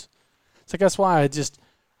sense. It's like that's why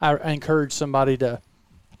I encourage somebody to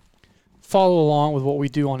follow along with what we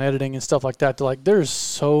do on editing and stuff like that. To like, there's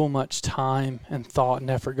so much time and thought and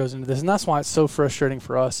effort goes into this, and that's why it's so frustrating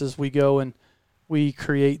for us as we go and we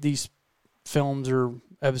create these films or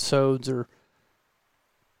episodes or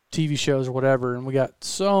TV shows or whatever, and we got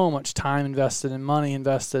so much time invested and money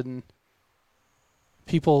invested, and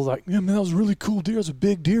people like, yeah, man, that was a really cool deer. It was a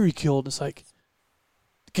big deer he killed. It's like,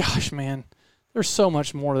 gosh, man, there's so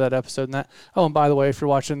much more to that episode than that. Oh, and by the way, if you're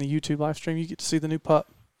watching the YouTube live stream, you get to see the new pup.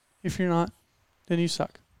 If you're not, then you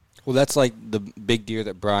suck. Well, that's like the big deer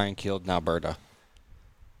that Brian killed in Alberta.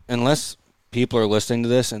 Unless people are listening to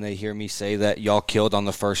this and they hear me say that y'all killed on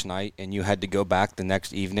the first night and you had to go back the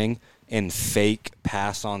next evening and fake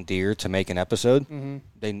pass on deer to make an episode,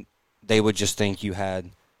 they would just think you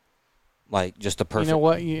had like just the perfect. You know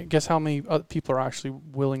what? Guess how many other people are actually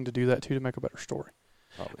willing to do that too to make a better story.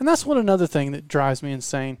 Probably. And that's what another thing that drives me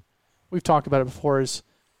insane. We've talked about it before. Is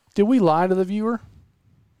did we lie to the viewer?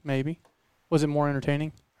 Maybe. Was it more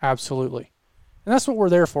entertaining? Absolutely. And that's what we're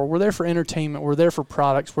there for. We're there for entertainment. We're there for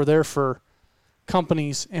products. We're there for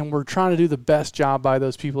companies, and we're trying to do the best job by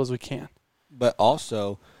those people as we can. But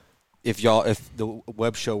also, if the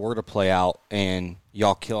web show were to play out and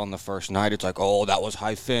y'all kill on the first night, it's like, oh, that was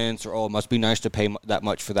high fence, or oh, it must be nice to pay that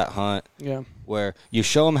much for that hunt. Yeah. Where you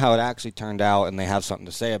show them how it actually turned out and they have something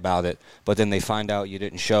to say about it, but then they find out you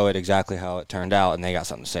didn't show it exactly how it turned out and they got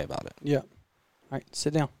something to say about it. Yeah. All right,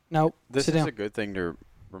 sit down. No, this sit is down. a good thing to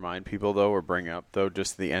remind people, though, or bring up, though,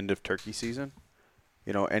 just the end of turkey season.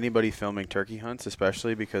 Anybody filming turkey hunts,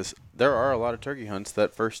 especially because there are a lot of turkey hunts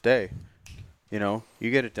that first day. You know, you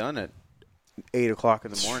get it done at 8 o'clock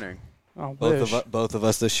in the morning. Oh, Both of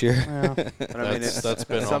us this year. Yeah. But I mean, That's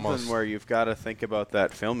been it's something almost where you've got to think about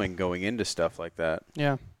that filming going into stuff like that.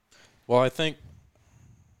 Yeah. Well, I think,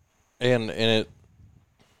 and it,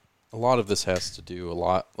 a lot of this has to do a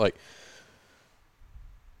lot like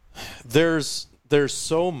there's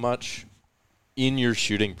so much in your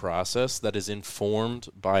shooting process that is informed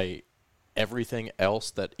by everything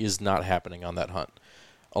else that is not happening on that hunt.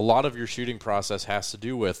 A lot of your shooting process has to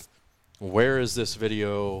do with where is this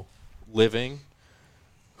video living,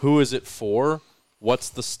 who is it for, what's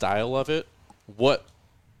the style of it, what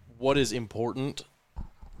is important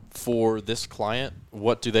for this client,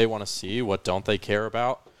 what do they want to see, what don't they care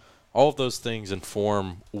about. All of those things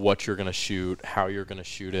inform what you're going to shoot, how you're going to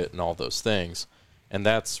shoot it, and all those things. And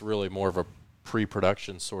that's really more of a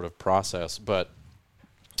pre-production sort of process. But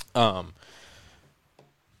I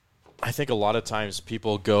think a lot of times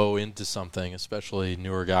people go into something, especially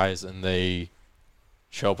newer guys, and they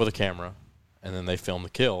show up with a camera, and then they film the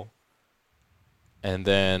kill. And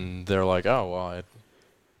then they're like, oh, well,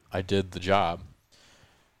 I did the job.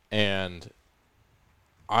 And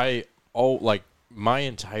my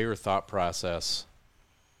entire thought process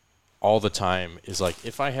all the time is like,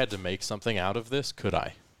 if I had to make something out of this, could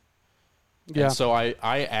I? Yeah. And so I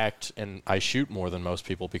act and I shoot more than most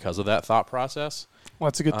people because of that thought process. Well,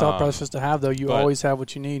 that's a good thought process to have, though. You always have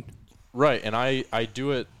what you need. Right, and I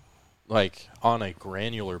do it like on a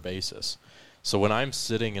granular basis. So when I'm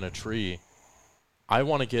sitting in a tree, I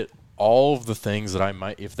want to get all of the things that I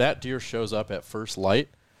might, if that deer shows up at first light,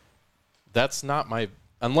 that's not my,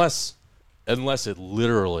 unless it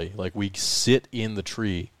literally, like we sit in the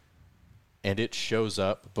tree and it shows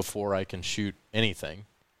up before I can shoot anything,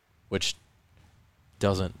 which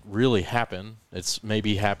doesn't really happen. It's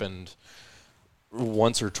maybe happened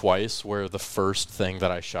once or twice where the first thing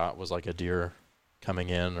that I shot was like a deer coming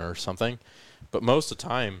in or something. But most of the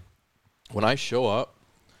time, when I show up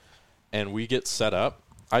and we get set up,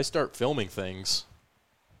 I start filming things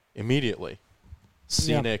immediately.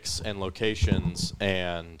 Scenics and locations,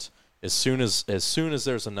 and as soon as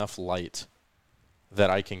there's enough light that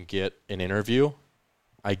I can get an interview,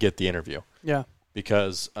 I get the interview. Yeah.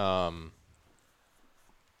 Because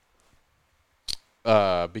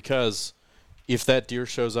if that deer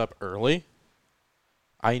shows up early,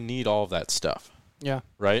 I need all of that stuff. Yeah.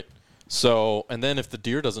 Right? So, and then if the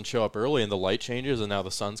deer doesn't show up early and the light changes and now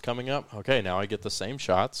the sun's coming up, okay, now I get the same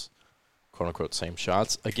shots, quote unquote same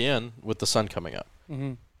shots, again with the sun coming up.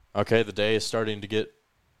 Mm-hmm. Okay, the day is starting to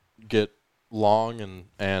get long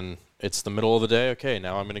and it's the middle of the day. Okay,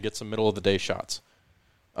 now I'm going to get some middle of the day shots.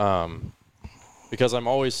 Because I'm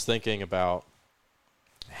always thinking about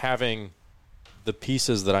having the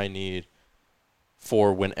pieces that I need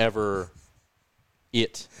for whenever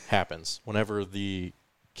it happens, whenever the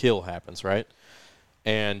kill happens, right?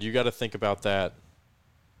 And you got to think about that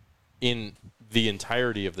in the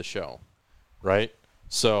entirety of the show, right?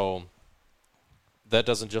 So that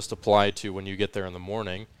doesn't just apply to when you get there in the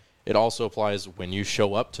morning. It also applies when you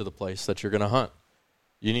show up to the place that you're going to hunt.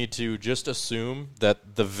 You need to just assume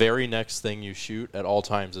that the very next thing you shoot at all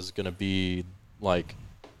times is going to be like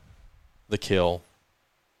the kill,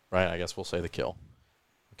 right? I guess we'll say the kill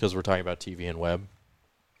because we're talking about TV and web.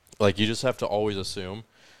 Like, you just have to always assume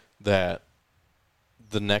that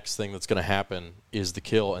the next thing that's going to happen is the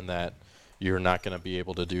kill and that you're not going to be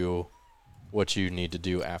able to do what you need to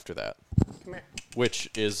do after that,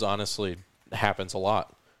 which is honestly happens a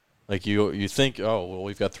lot. Like, you think, oh, well,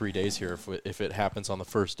 we've got 3 days here. If it happens on the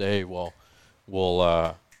first day, well,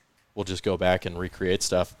 we'll just go back and recreate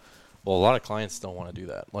stuff. Well, a lot of clients don't want to do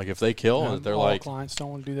that. Like, if they kill, they're all like, clients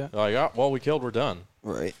don't want to do that. they're like, oh, well, we killed, we're done.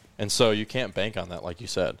 Right. And so you can't bank on that, like you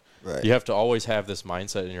said. Right. You have to always have this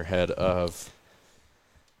mindset in your head of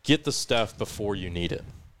get the stuff before you need it.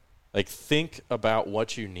 Like, think about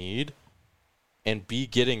what you need and be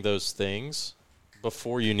getting those things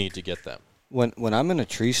before you need to get them. When I'm in a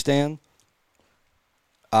tree stand,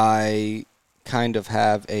 I kind of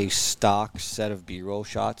have a stock set of B-roll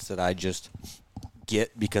shots that I just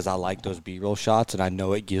get because I like those B-roll shots, and I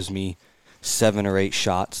know it gives me 7 or 8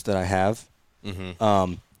 shots that I have.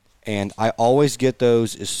 Mm-hmm. And I always get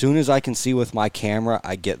those as soon as I can see with my camera.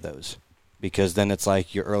 I get those because then it's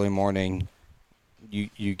like your early morning.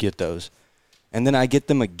 You get those, and then I get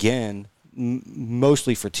them again,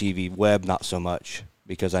 mostly for TV. Web, not so much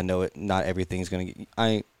because I know it. Not everything's gonna get.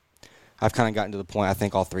 I've kind of gotten to the point. I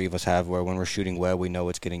think all 3 of us have where when we're shooting web, we know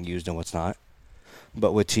what's getting used and what's not.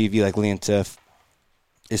 But with TV, like Lee and Tiff,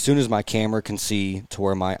 as soon as my camera can see to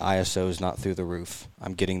where my ISO is not through the roof,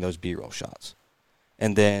 I'm getting those B-roll shots.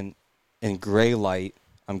 And then in gray light,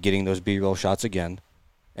 I'm getting those B-roll shots again.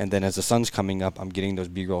 And then as the sun's coming up, I'm getting those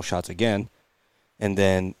B-roll shots again. And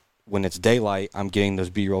then when it's daylight, I'm getting those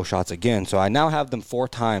B-roll shots again. So I now have them 4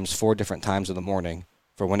 different times of the morning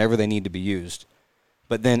for whenever they need to be used.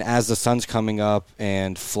 But then as the sun's coming up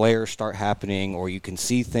and flares start happening, or you can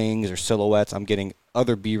see things or silhouettes, I'm getting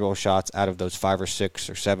other B-roll shots out of those 5 or 6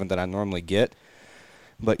 or 7 that I normally get.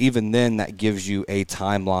 But even then, that gives you a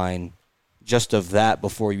timeline just of that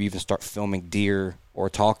before you even start filming deer or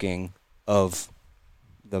talking of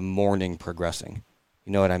the morning progressing.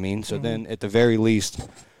 You know what I mean? So then at the very least,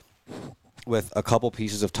 with a couple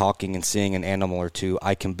pieces of talking and seeing an animal or two,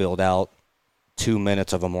 I can build out 2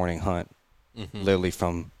 minutes of a morning hunt, literally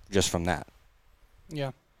from that.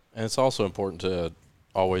 Yeah. And it's also important to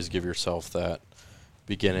always give yourself that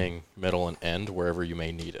beginning, middle, and end wherever you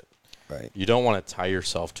may need it. Right. You don't want to tie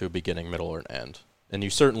yourself to a beginning, middle, or an end. And you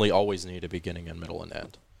certainly always need a beginning and middle and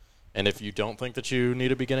end. And if you don't think that you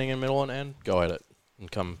need a beginning and middle and end, go at it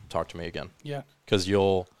and come talk to me again. Yeah. Because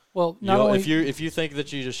if you think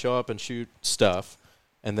that you just show up and shoot stuff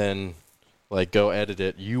and then like go edit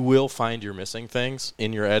it, you will find you're missing things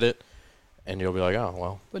in your edit, and you'll be like, oh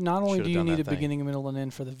well. But not only do you need a thing. beginning, middle, and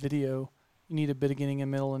end for the video, you need a beginning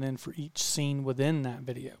and middle and end for each scene within that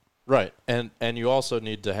video. Right, and you also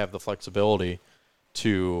need to have the flexibility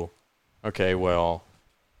to, okay, well,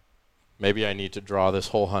 maybe I need to draw this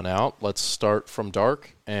whole hunt out. Let's start from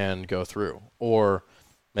dark and go through. Or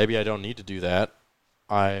maybe I don't need to do that.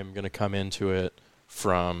 I'm going to come into it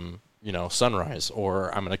from, sunrise,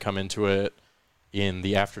 or I'm going to come into it in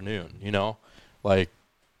the afternoon, Like,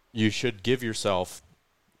 you should give yourself,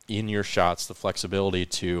 in your shots, the flexibility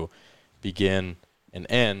to begin and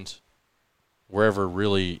end wherever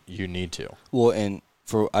really you need to. Well, and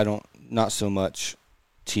not so much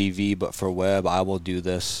TV, but for web, I will do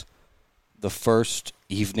this the first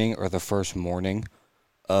evening or the first morning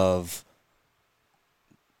of,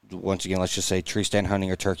 once again, let's just say tree stand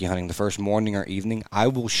hunting or turkey hunting. The first morning or evening, I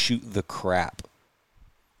will shoot the crap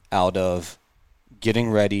out of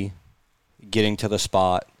getting ready, getting to the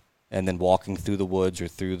spot, and then walking through the woods or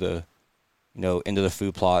through the, into the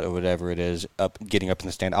food plot or whatever it is, getting up in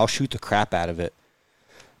the stand. I'll shoot the crap out of it.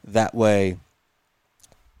 That way,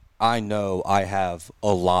 I know I have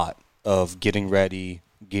a lot of getting ready,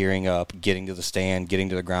 gearing up, getting to the stand, getting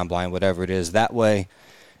to the ground blind, whatever it is. That way,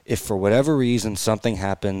 if for whatever reason something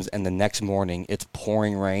happens and the next morning it's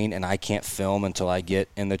pouring rain and I can't film until I get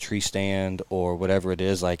in the tree stand or whatever it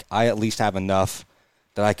is, like I at least have enough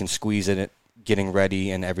that I can squeeze in it, getting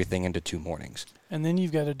ready and everything into 2 mornings. And then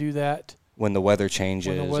you've got to do that when the weather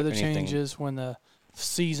changes. When the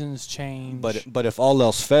seasons change. But if all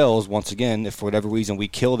else fails, once again, if for whatever reason we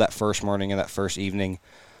kill that first morning and that first evening,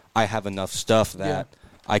 I have enough stuff that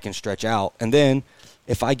I can stretch out. And then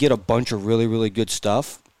if I get a bunch of really, really good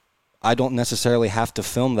stuff, I don't necessarily have to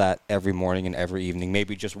film that every morning and every evening,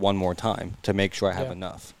 maybe just one more time to make sure I have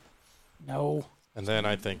enough. No. And then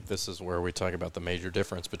I think this is where we talk about the major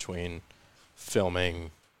difference between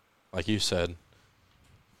filming, like you said,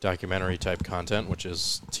 documentary type content, which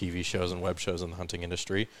is TV shows and web shows in the hunting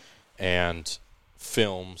industry, and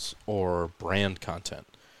films or brand content.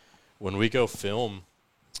 When we go film,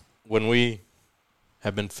 when we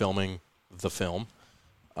have been filming the film,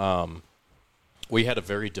 we had a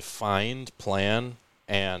very defined plan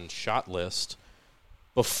and shot list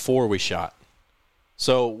before we shot.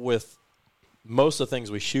 So with most of the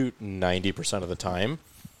things we shoot 90% of the time,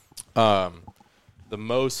 the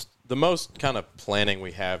most kind of planning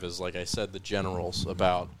we have is, like I said, the generals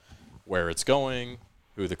about where it's going,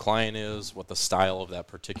 who the client is, what the style of that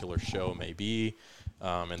particular show may be,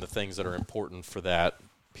 and the things that are important for that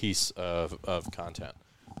piece of content.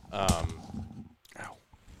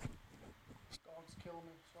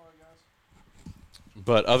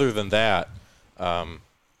 But other than that,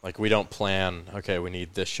 like we don't plan, okay, we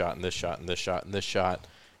need this shot and this shot and this shot and this shot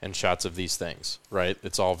and shots of these things, right?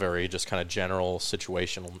 It's all very just kind of general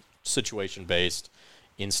situation-based,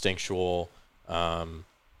 instinctual,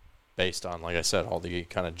 based on, like I said, all the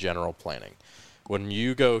kind of general planning. When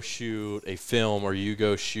you go shoot a film or you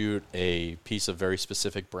go shoot a piece of very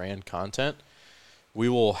specific brand content, we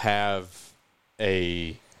will have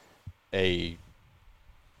a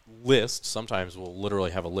list. Sometimes we'll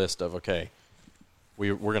literally have a list of, okay,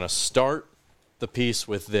 we're going to start the piece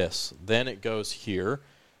with this. Then it goes here.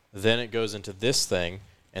 Then it goes into this thing.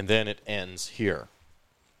 And then it ends here.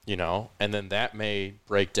 And then that may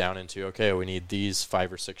break down into, okay, we need these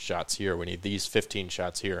 5 or 6 shots here. We need these 15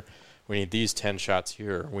 shots here. We need these 10 shots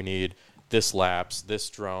here. We need this lapse, this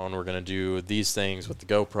drone. We're going to do these things with the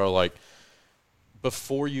GoPro. Like,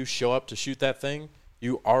 before you show up to shoot that thing,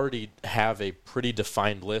 you already have a pretty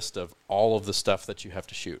defined list of all of the stuff that you have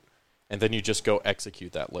to shoot. And then you just go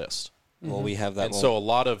execute that list. Well, we have that. And so a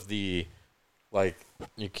lot of the, like,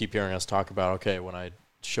 you keep hearing us talk about, okay, when I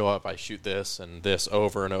show up, I shoot this and this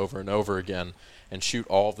over and over and over again and shoot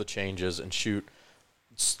all of the changes and shoot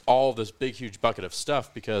all of this big, huge bucket of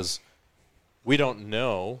stuff because we don't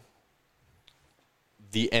know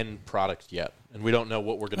the end product yet. And we don't know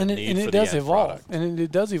what we're going to need for the end product. And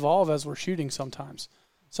it does evolve as we're shooting sometimes.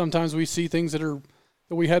 Sometimes we see things that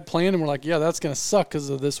we had planned and we're like, yeah, that's going to suck because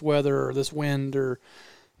of this weather or this wind or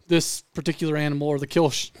this particular animal or the kill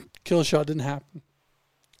shot didn't happen.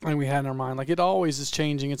 And we had in our mind. Like, it always is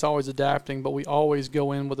changing. It's always adapting, but we always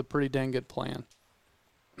go in with a pretty dang good plan.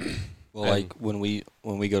 Well, like when we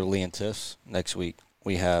go to Leontis next week,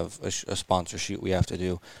 we have a sponsor shoot we have to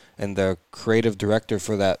do. And the creative director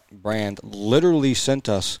for that brand literally sent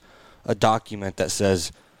us a document that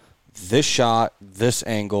says this shot, this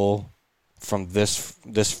angle, from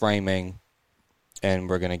this framing, and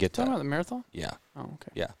we're going to get that. Talking about the marathon? Yeah. Oh,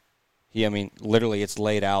 okay. Yeah. Literally it's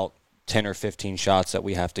laid out 10 or 15 shots that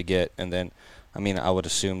we have to get, and then, I would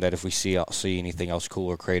assume that if we see anything else cool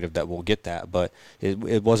or creative that we'll get that, but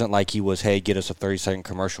it wasn't like he was, hey, get us a 30-second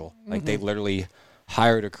commercial. Like, they literally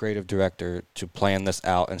hired a creative director to plan this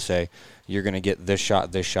out and say, you're going to get this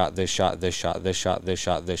shot, this shot, this shot, this shot, this shot, this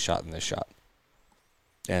shot, this shot, and this shot.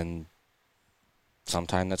 And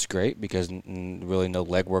sometimes that's great because really no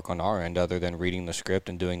legwork on our end other than reading the script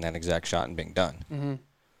and doing that exact shot and being done. Mm-hmm.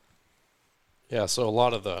 Yeah, so a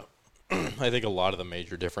lot of the, I think a lot of the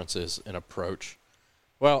major differences in approach,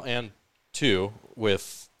 well, and two,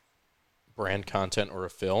 with brand content or a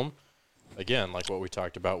film, again, like what we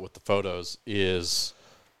talked about with the photos, is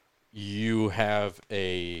you have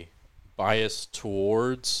a bias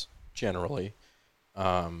towards, generally,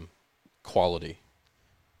 quality.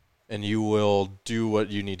 And you will do what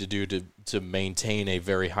you need to do to maintain a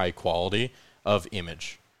very high quality of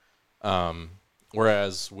image.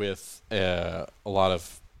 Whereas with a lot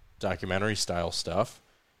of documentary style stuff,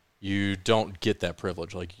 you don't get that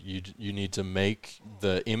privilege. Like you need to make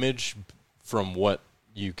the image from what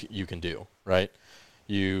you can do, right?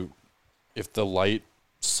 If the light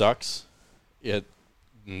sucks in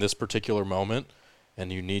this particular moment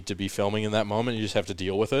and you need to be filming in that moment, you just have to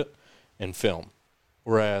deal with it and film.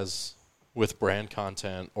 Whereas with brand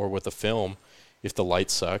content or with a film, if the light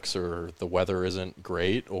sucks or the weather isn't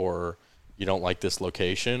great or you don't like this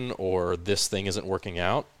location or this thing isn't working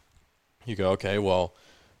out, you go, okay, well,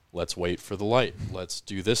 let's wait for the light. Let's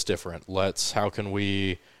do this different. How can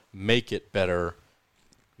we make it better,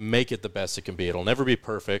 make it the best it can be? It'll never be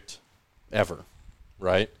perfect, ever,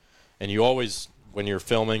 right? And you always, when you're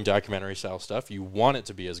filming documentary style stuff, you want it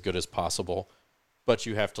to be as good as possible, but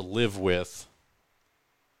you have to live with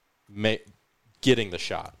getting the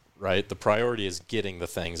shot, right? The priority is getting the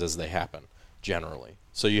things as they happen, generally.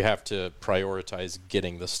 So you have to prioritize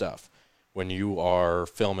getting the stuff. When you are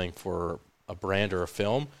filming for a brand or a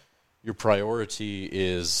film, your priority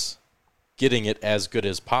is getting it as good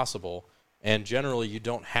as possible, and generally you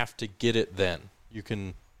don't have to get it then. You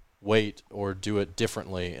can wait or do it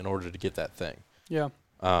differently in order to get that thing. Yeah.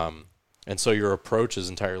 And so your approach is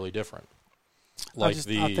entirely different. I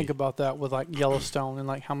think about that with like Yellowstone and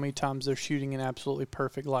like how many times they're shooting in absolutely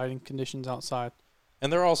perfect lighting conditions outside.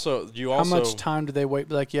 And they're also how much time do they wait?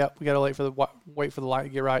 Be like, yep, we got to wait for the light to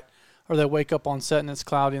get right, or they wake up on set and it's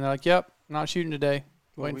cloudy and they're like, yep, not shooting today,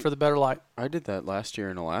 waiting for the better light. I did that last year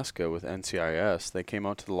in Alaska with NCIS. They came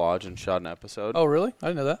out to the lodge and shot an episode. Oh, really? I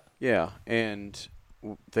didn't know that. Yeah, and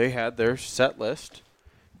they had their set list,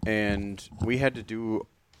 and we had to do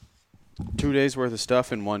 2 days worth of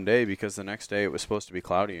stuff in one day because the next day it was supposed to be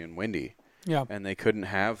cloudy and windy. Yeah. And they couldn't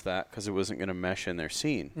have that because it wasn't going to mesh in their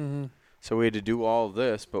scene. Mm-hmm. So we had to do all of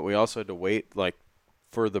this, but we also had to wait like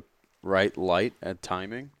for the right light and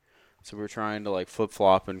timing. So we were trying to like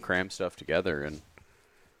flip-flop and cram stuff together, and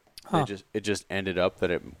it just ended up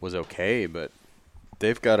that it was okay, but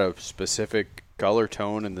they've got a specific color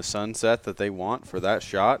tone in the sunset that they want for that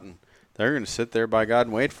shot, and they're going to sit there by God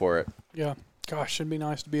and wait for it. Yeah. Gosh, it'd be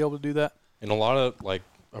nice to be able to do that. And a lot of like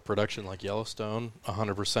a production like Yellowstone,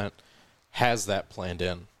 100% has that planned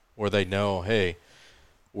in, where they know, hey,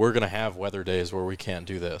 we're going to have weather days where we can't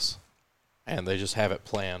do this, and they just have it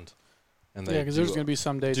planned. And yeah, because there's going to be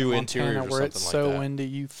some days in Montana where it's so like windy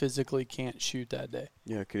you physically can't shoot that day.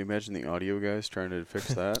 Yeah, can you imagine the audio guys trying to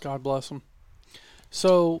fix that? God bless them.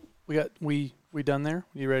 So we done there?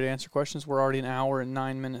 You ready to answer questions? We're already an hour and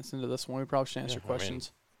 9 minutes into this one. We probably should answer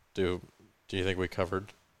questions. Do you think we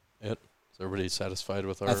covered it? Is everybody satisfied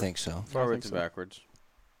with our? I think so. Forwards and backwards.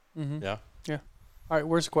 Mm-hmm. Yeah. Yeah. All right,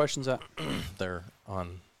 where's the questions at? They're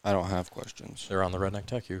on I don't have questions. the Redneck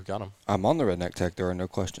Tech. You got them. I'm on the Redneck Tech. There are no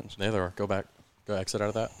questions. There they are. Go back. Go exit out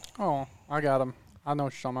of that. Oh, I got them. I know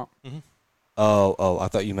what you're talking about. Oh, I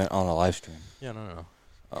thought you meant on a live stream. Yeah, no.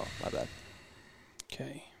 Oh, my bad.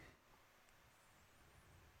 Okay.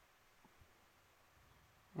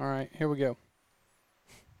 All right, here we go.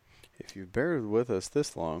 If you bear with us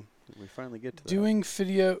this long, we finally get to that. Doing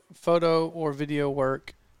photo or video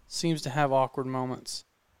work seems to have awkward moments.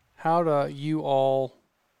 How do you all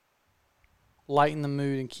lighten the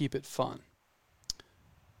mood and keep it fun?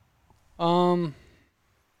 A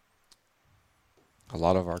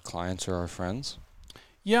lot of our clients are our friends.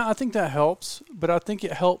 Yeah, I think that helps, but I think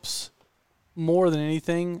it helps more than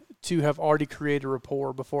anything to have already created a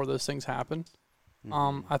rapport before those things happen.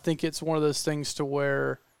 I think it's one of those things to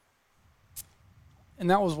where,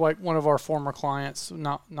 and that was like one of our former clients,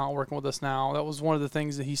 not working with us now. That was one of the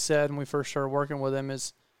things that he said when we first started working with him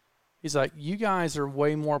is, he's like, you guys are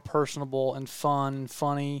way more personable and fun and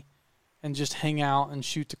funny and just hang out and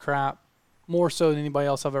shoot the crap more so than anybody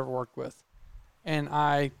else I've ever worked with. And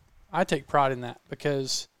I take pride in that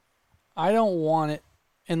because I don't want it.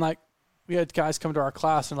 And like we had guys come to our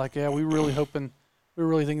class and like, yeah, we really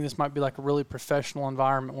think this might be like a really professional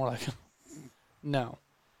environment. We're like, no.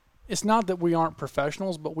 It's not that we aren't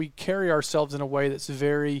professionals, but we carry ourselves in a way that's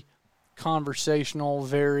very conversational,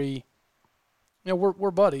 very, we're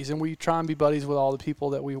buddies, and we try and be buddies with all the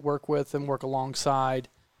people that we work with and work alongside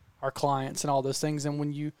our clients and all those things. And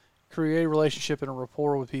when you create a relationship and a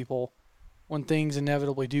rapport with people, when things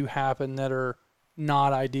inevitably do happen that are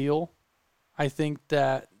not ideal, I think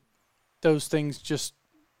that those things just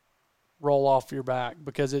roll off your back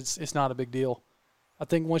because it's not a big deal. I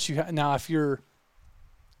think once you now if you're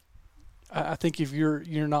not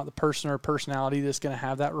the person or personality that's going to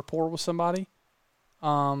have that rapport with somebody.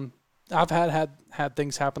 I've had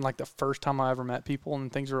things happen like the first time I ever met people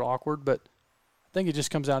and things are awkward, but I think it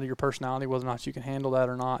just comes down to your personality, whether or not you can handle that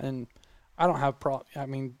or not. And I don't have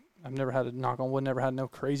I've never had never had no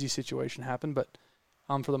crazy situation happen, but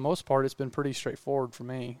for the most part, it's been pretty straightforward for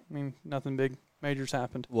me. I mean, nothing big majors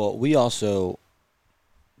happened. Well, we also,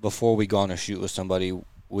 before we go on a shoot with somebody,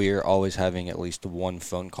 we're always having at least one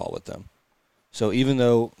phone call with them. So even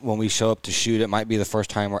though when we show up to shoot, it might be the first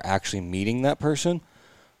time we're actually meeting that person,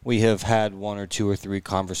 we have had 1 or 2 or 3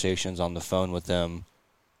 conversations on the phone with them,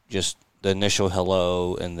 just the initial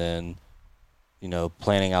hello and then,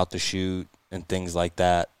 planning out the shoot and things like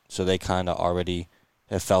that. So they kind of already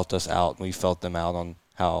have felt us out, and we felt them out on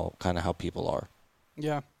how people are.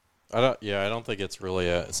 Yeah. I don't think it's really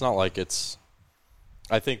it's not like it's,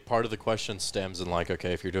 I think part of the question stems in like,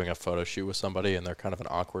 okay, if you're doing a photo shoot with somebody and they're kind of an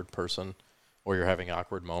awkward person or you're having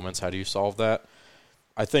awkward moments, how do you solve that?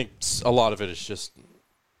 I think a lot of it is just,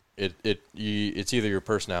 it's either your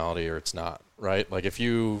personality or it's not, right? Like if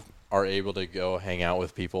you are able to go hang out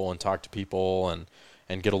with people and talk to people and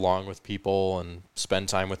get along with people and spend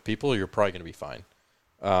time with people, you're probably going to be fine.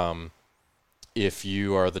 If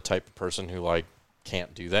you are the type of person who like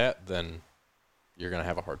can't do that, then you're going to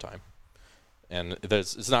have a hard time. And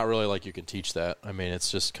it's not really like you can teach that. I mean,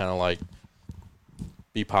 it's just kind of like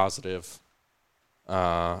be positive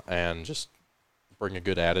and just bring a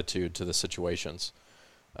good attitude to the situations.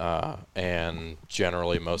 And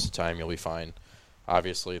generally, most of the time, you'll be fine.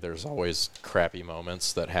 Obviously, there's always crappy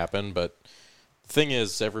moments that happen, but the thing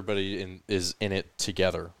is, everybody is in it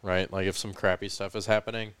together, right? Like if some crappy stuff is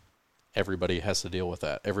happening, everybody has to deal with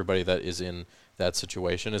that. Everybody that is in that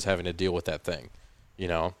situation is having to deal with that thing,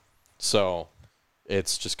 So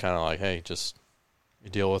it's just kind of like, hey, just you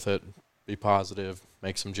deal with it, be positive,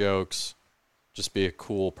 make some jokes, just be a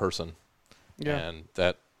cool person. Yeah. And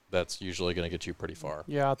that's usually going to get you pretty far.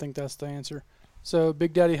 Yeah, I think that's the answer. So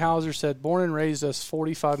Big Daddy Hauser said, born and raised us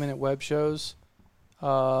 45-minute web shows.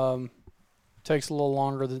 Takes a little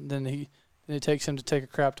longer than it takes him to take a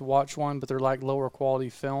crap to watch one, but they're like lower quality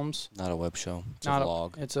films. Not a web show. It's a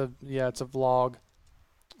vlog. It's a vlog.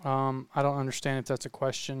 I don't understand if that's a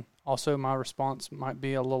question. Also, my response might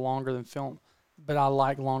be a little longer than film, but I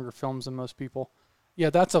like longer films than most people.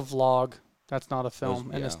 Yeah, that's a vlog. That's not a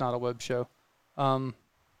film, and it's not a web show.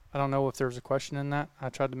 I don't know if there's a question in that. I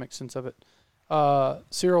tried to make sense of it.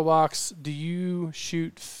 Cereal Box, do you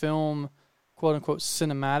shoot film, quote-unquote,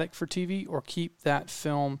 cinematic for TV, or keep that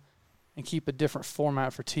film and keep a different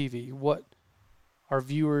format for TV? What are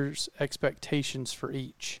viewers' expectations for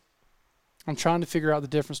each? I'm trying to figure out the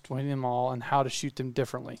difference between them all and how to shoot them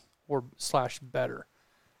differently or / better.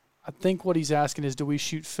 I think what he's asking is, do we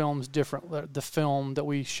shoot films different? The film that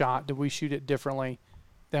we shot, do we shoot it differently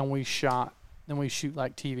than we shoot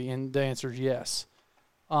like TV? And the answer is yes.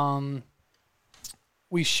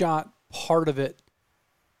 we shot part of it.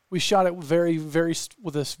 We shot it very, very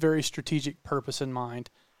with a very strategic purpose in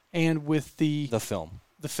mind, and with the film.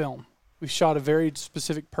 The film, we shot a very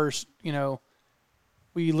specific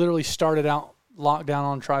we literally started out locked down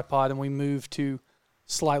on a tripod, and we moved to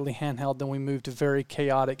slightly handheld. Then we moved to very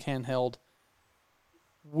chaotic handheld,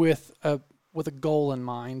 with a goal in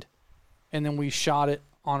mind, and then we shot it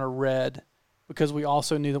on a red because we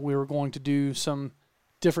also knew that we were going to do some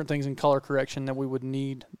different things in color correction that we would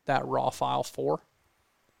need that raw file for.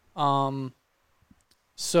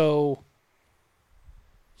 So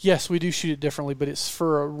yes, we do shoot it differently, but it's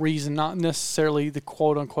for a reason, not necessarily the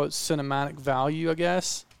quote unquote cinematic value, I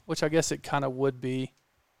guess, which I guess it kind of would be.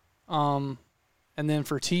 And then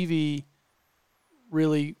for TV,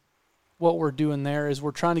 really what we're doing there is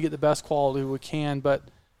we're trying to get the best quality we can, but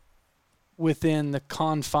within the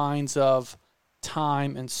confines of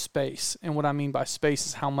time and space. And what I mean by space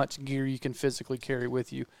is how much gear you can physically carry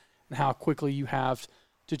with you and how quickly you have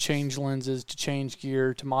to change lenses, to change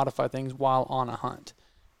gear, to modify things while on a hunt.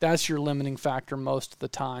 That's your limiting factor most of the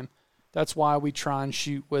time. That's why we try and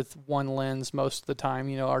shoot with one lens most of the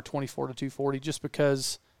time, our 24 to 240, just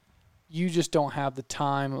because you just don't have the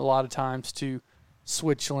time a lot of times to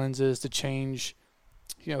switch lenses, to change,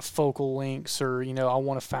 focal lengths, or, I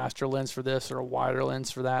want a faster lens for this or a wider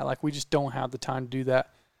lens for that. Like, we just don't have the time to do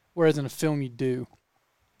that. Whereas in a film you do.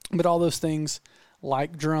 But all those things,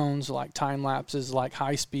 like drones, like time lapses, like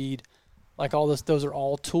high speed, like all this, those are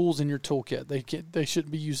all tools in your toolkit. They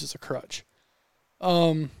shouldn't be used as a crutch.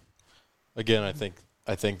 Again, I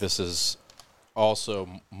think this is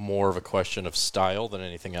also more of a question of style than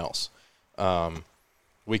anything else.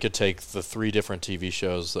 We could take the 3 different TV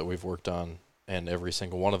shows that we've worked on, and every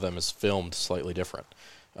single one of them is filmed slightly different.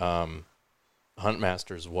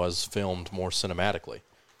 Huntmasters was filmed more cinematically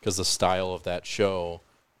because the style of that show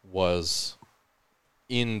was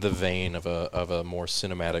in the vein of a more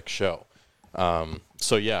cinematic show.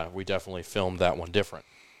 So yeah, we definitely filmed that one different.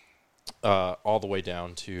 All the way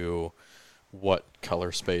down to what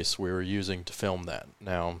color space we were using to film that.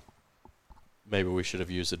 Now, maybe we should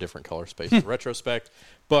have used a different color space in retrospect,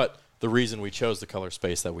 but the reason we chose the color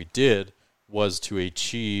space that we did was to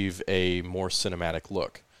achieve a more cinematic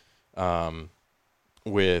look.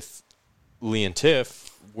 With Lee and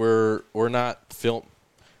Tiff, we're not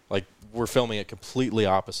we're filming it completely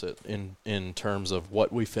opposite in terms of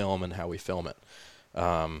what we film and how we film it.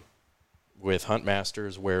 With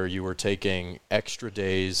Huntmasters, where you were taking extra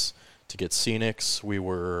days to get scenics, we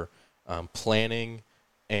were planning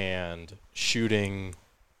and shooting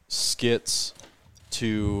skits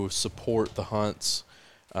to support the hunts.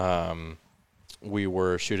 We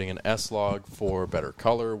were shooting an S-Log for better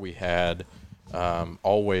color. We had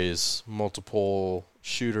always multiple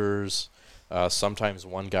shooters, sometimes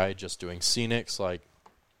one guy just doing scenics. Like,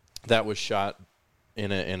 that was shot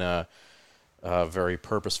in a very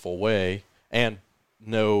purposeful way, and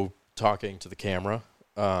no talking to the camera.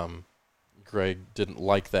 Greg didn't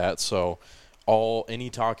like that, so any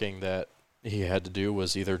talking that he had to do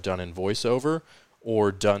was either done in voiceover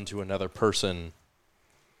or done to another person,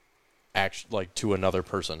 to another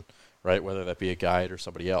person, right? Whether that be a guide or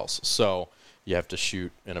somebody else. So you have to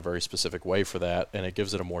shoot in a very specific way for that, and it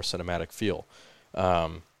gives it a more cinematic feel.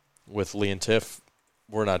 With Lee and Tiff,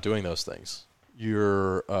 we're not doing those things.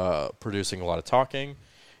 You're producing a lot of talking.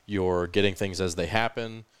 You're getting things as they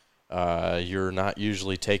happen. You're not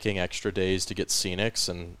usually taking extra days to get scenics,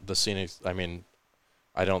 and the scenics,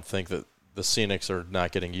 I don't think that the scenics are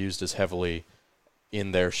not getting used as heavily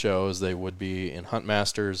in their shows they would be in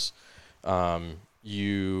Huntmasters.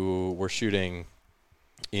 You were shooting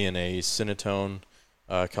in a Cinetone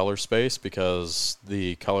color space because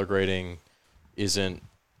the color grading isn't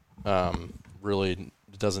really,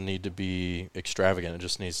 it doesn't need to be extravagant. It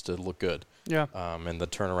just needs to look good. Yeah. And the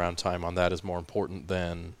turnaround time on that is more important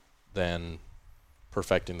than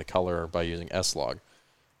perfecting the color by using S-Log.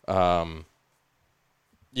 And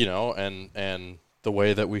the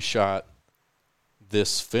way that we shot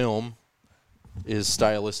this film is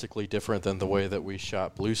stylistically different than the way that we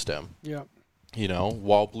shot Blue Stem. Yeah.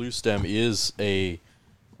 While Blue Stem is it's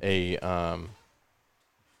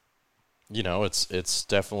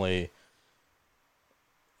definitely,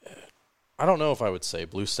 I don't know if I would say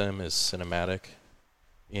Blue Stem is cinematic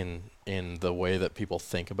in the way that people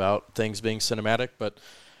think about things being cinematic, but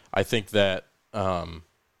I think that you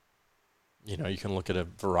can look at a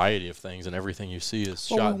variety of things, and everything you see is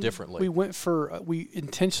shot differently. We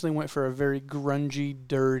intentionally went for a very grungy,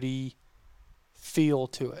 dirty feel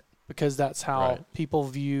to it, because that's how people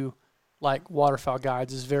view like Waterfowl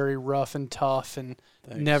Guides is very rough and tough and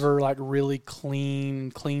never like really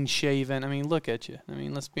clean shaven. I mean, look at you. I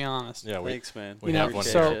mean, let's be honest. Yeah, Thanks, man. we have one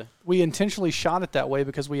so here. we intentionally shot it that way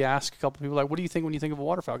because we asked a couple people like, what do you think when you think of a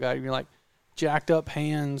waterfowl guide? And you're like, jacked up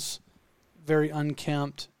hands, very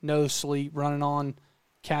unkempt, no sleep, running on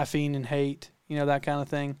caffeine and hate, that kind of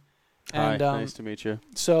thing. Hi, And nice to meet you.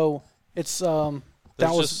 so it's that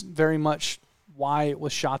There's was just- very much why it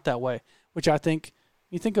was shot that way, which I think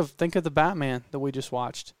you think of the Batman that we just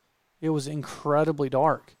watched. It was incredibly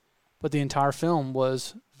dark, but the entire film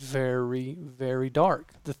was very, very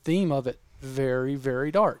dark. The theme of it, very,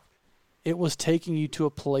 very dark. It was taking you to a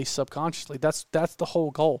place subconsciously. That's the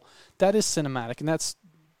whole goal. That is cinematic, and that's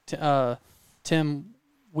Tim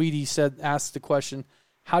Weedy asked the question,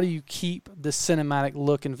 how do you keep the cinematic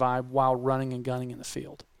look and vibe while running and gunning in the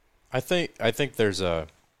field? I think there's a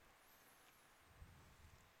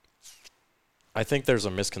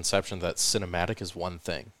misconception that cinematic is one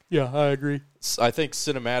thing. Yeah, I agree. I think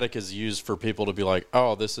cinematic is used for people to be like,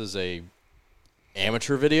 oh, this is a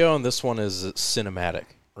amateur video and this one is cinematic,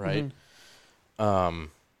 right?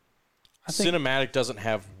 I think- Cinematic doesn't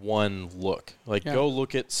have one look. Like, Yeah. go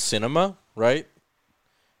look at cinema, right?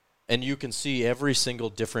 And you can see every single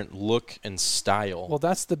different look and style Well,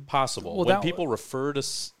 that's the possible. well, When that- people refer to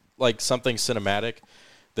like something cinematic,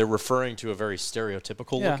 they're referring to a very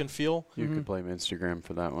stereotypical Yeah. look and feel, You could blame Instagram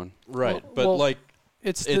for that one. right? Well- but well, like,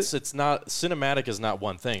 it's it's not cinematic is not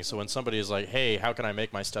one thing. So when somebody is like, "Hey, how can I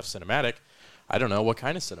make my stuff cinematic?" I don't know what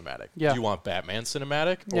kind of cinematic. Yeah. Do you want Batman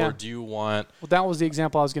cinematic, Yeah. or do you want? well, that was the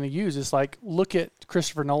example I was going to use. It's like look at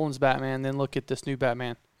Christopher Nolan's Batman, then look at this new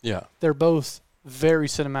Batman. Yeah, They're both very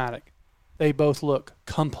cinematic. They both look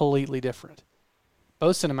completely different.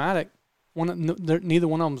 Both cinematic. Neither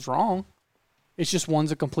one of them's wrong. It's just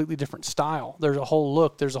one's a completely different style. There's a whole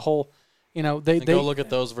look. There's a whole, they and go look at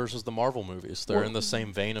those versus the Marvel movies. They're in the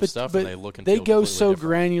same vein of stuff, and they look and they feel go completely so different.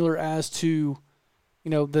 granular as to,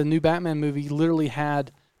 the new Batman movie literally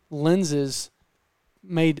had lenses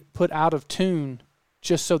put out of tune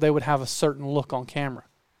just so they would have a certain look on camera.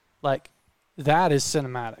 Like that is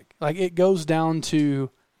cinematic. Like it goes down to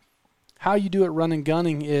how you do it running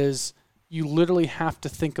gunning is you literally have to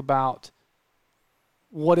think about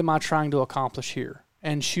what am I trying to accomplish here?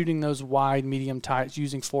 And shooting those wide, medium, tights,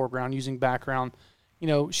 using foreground, using background,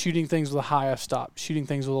 shooting things with a high f-stop, shooting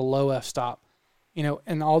things with a low f-stop,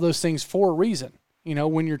 and all those things for a reason.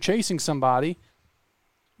 When you're chasing somebody,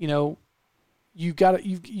 you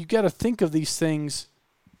gotta think of these things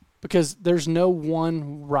because there's no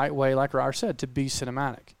one right way, like Ryder said, to be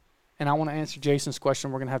cinematic. And I want to answer Jason's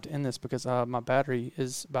question. We're going to have to end this because my battery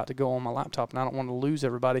is about to go on my laptop, and I don't want to lose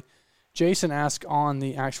everybody. Jason asked on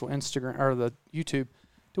the actual Instagram or the YouTube,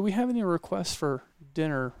 do we have any requests for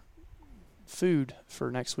dinner food for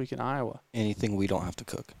next week in Iowa? Anything we don't have to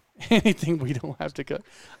cook. Anything we don't have to cook.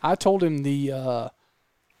 I told him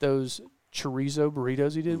those chorizo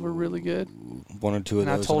burritos he did were really good. One or two of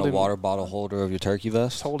And I those told in a him- water bottle holder of your turkey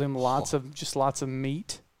vest. Told him lots of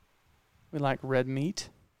meat. We like red meat.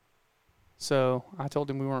 So I told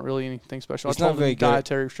him we weren't really anything special. He's I told not very him good at-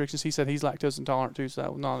 dietary restrictions. He said he's lactose intolerant too, so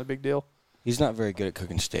that was not a big deal. He's not very good at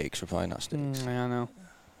cooking steaks, or probably not steaks. Yeah, I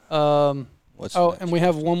know. What's Oh, next? and we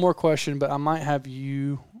have one more question, but I might have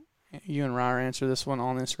you and Ryder answer this one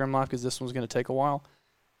on Instagram Live because this one's going to take a while.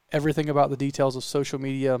 Everything about the details of social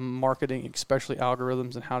media marketing, especially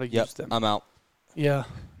algorithms and how to Yep, use them. I'm out. Yeah,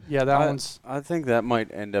 that one's. I think that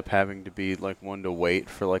might end up having to be like one to wait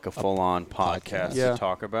for like a full-on podcast Yeah. to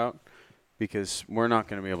talk about, because we're not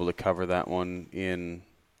going to be able to cover that one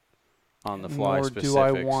on the fly Nor specifics. do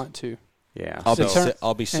I want to. Yeah. I'll be So- sick.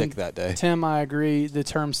 I'll be sick and that day. Tim, I agree. The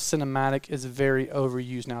term cinematic is very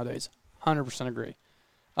overused nowadays. 100% agree.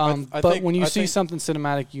 I But think- when you I see think- something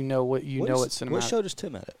cinematic, you know it's cinematic. What show does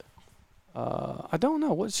Tim edit? I don't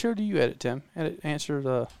know. What show do you edit, Tim? Answer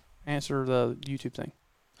the YouTube thing.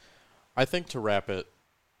 I think to wrap it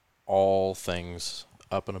all things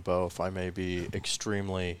up in a bow, if I may be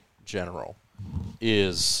extremely general,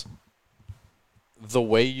 is the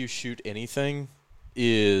way you shoot anything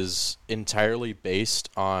is entirely based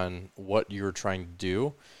on what you're trying to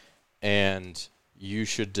do, and you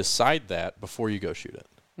should decide that before you go shoot it.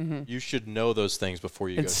 Mm-hmm. You should know those things before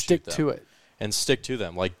you And go stick shoot them. to it. And stick to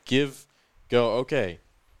them. Like okay,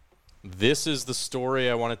 this is the story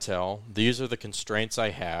I want to tell. These are the constraints I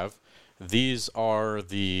have. This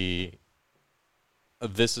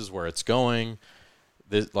is where it's going.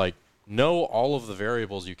 Know all of the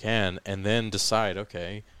variables you can, and then decide,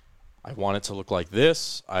 okay, I want it to look like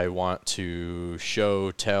this. I want to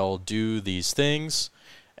show, tell, do these things,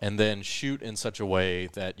 and then shoot in such a way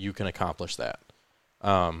that you can accomplish that.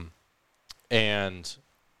 and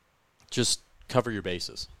just cover your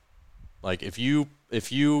bases. Like if you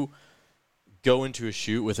go into a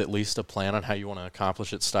shoot with at least a plan on how you want to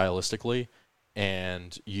accomplish it stylistically,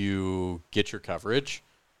 and you get your coverage,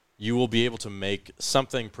 you will be able to make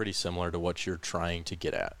something pretty similar to what you're trying to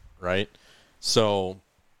get at, right? So,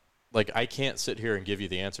 like, I can't sit here and give you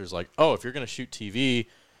the answers like, oh, if you're going to shoot TV,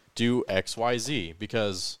 do X, Y, Z,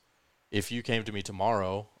 because if you came to me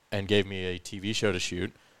tomorrow and gave me a TV show to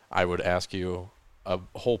shoot, I would ask you a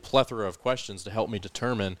whole plethora of questions to help me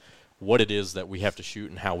determine what it is that we have to shoot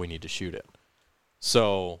and how we need to shoot it.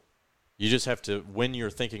 So you just have to, when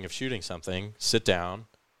you're thinking of shooting something, sit down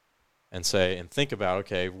and say, and think about,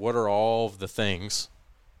 okay, what are all of the things?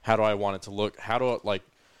 How do I want it to look? How do I,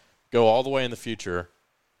 go all the way in the future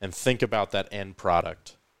and think about that end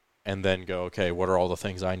product, and then go, okay, what are all the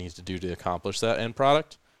things I need to do to accomplish that end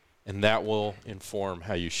product? And that will inform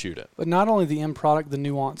how you shoot it. But not only the end product, the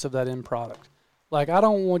nuance of that end product. Like, I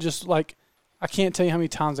don't want just, like, I can't tell you how many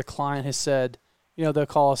times a client has said, they'll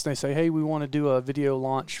call us and they say, hey, we want to do a video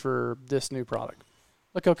launch for this new product.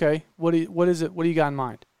 Like, okay, what is it? What do you got in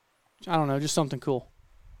mind? I don't know, just something cool.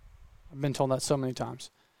 I've been told that so many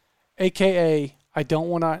times. AKA, I don't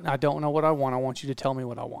know what I want. I want you to tell me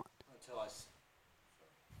what I want.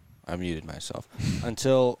 I muted myself.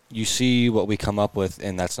 Until you see what we come up with,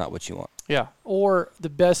 and that's not what you want. Yeah. Or the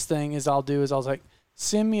best thing is I was like,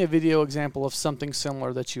 send me a video example of something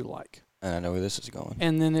similar that you like. And I know where this is going.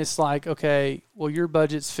 And then it's like, okay, well, your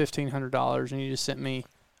budget's $1,500, and you just sent me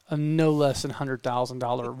a no less than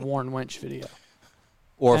 $100,000 Warren Winch video.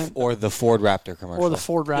 Or the Ford Raptor commercial. Or the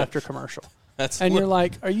Ford Raptor commercial. And you're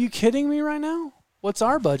like, are you kidding me right now? What's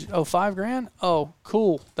our budget? Oh, $5,000? Oh,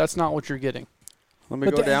 cool. That's not what you're getting. Let me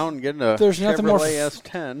go down and get a Chevrolet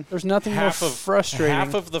S10. There's nothing more frustrating.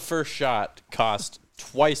 Half of the first shot cost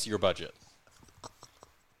twice your budget.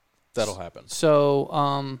 That'll happen.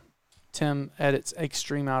 So, Tim edits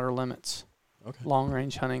Extreme Outer Limits. Okay. Long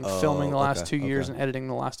range hunting, filming the last 2 years and editing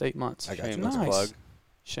the last 8 months. I got you. Shameless plug.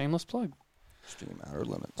 Shameless plug. Extreme Outer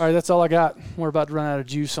Limits. All right, that's all I got. We're about to run out of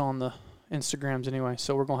juice on the Instagrams anyway,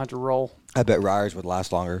 so we're going to have to roll. I bet Ryers would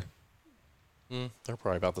last longer. They're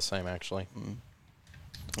probably about the same, actually.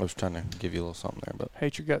 I was trying to give you a little something there, but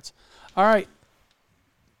Hate your guts. All right.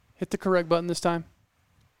 Hit the correct button this time.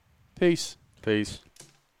 Peace. Peace.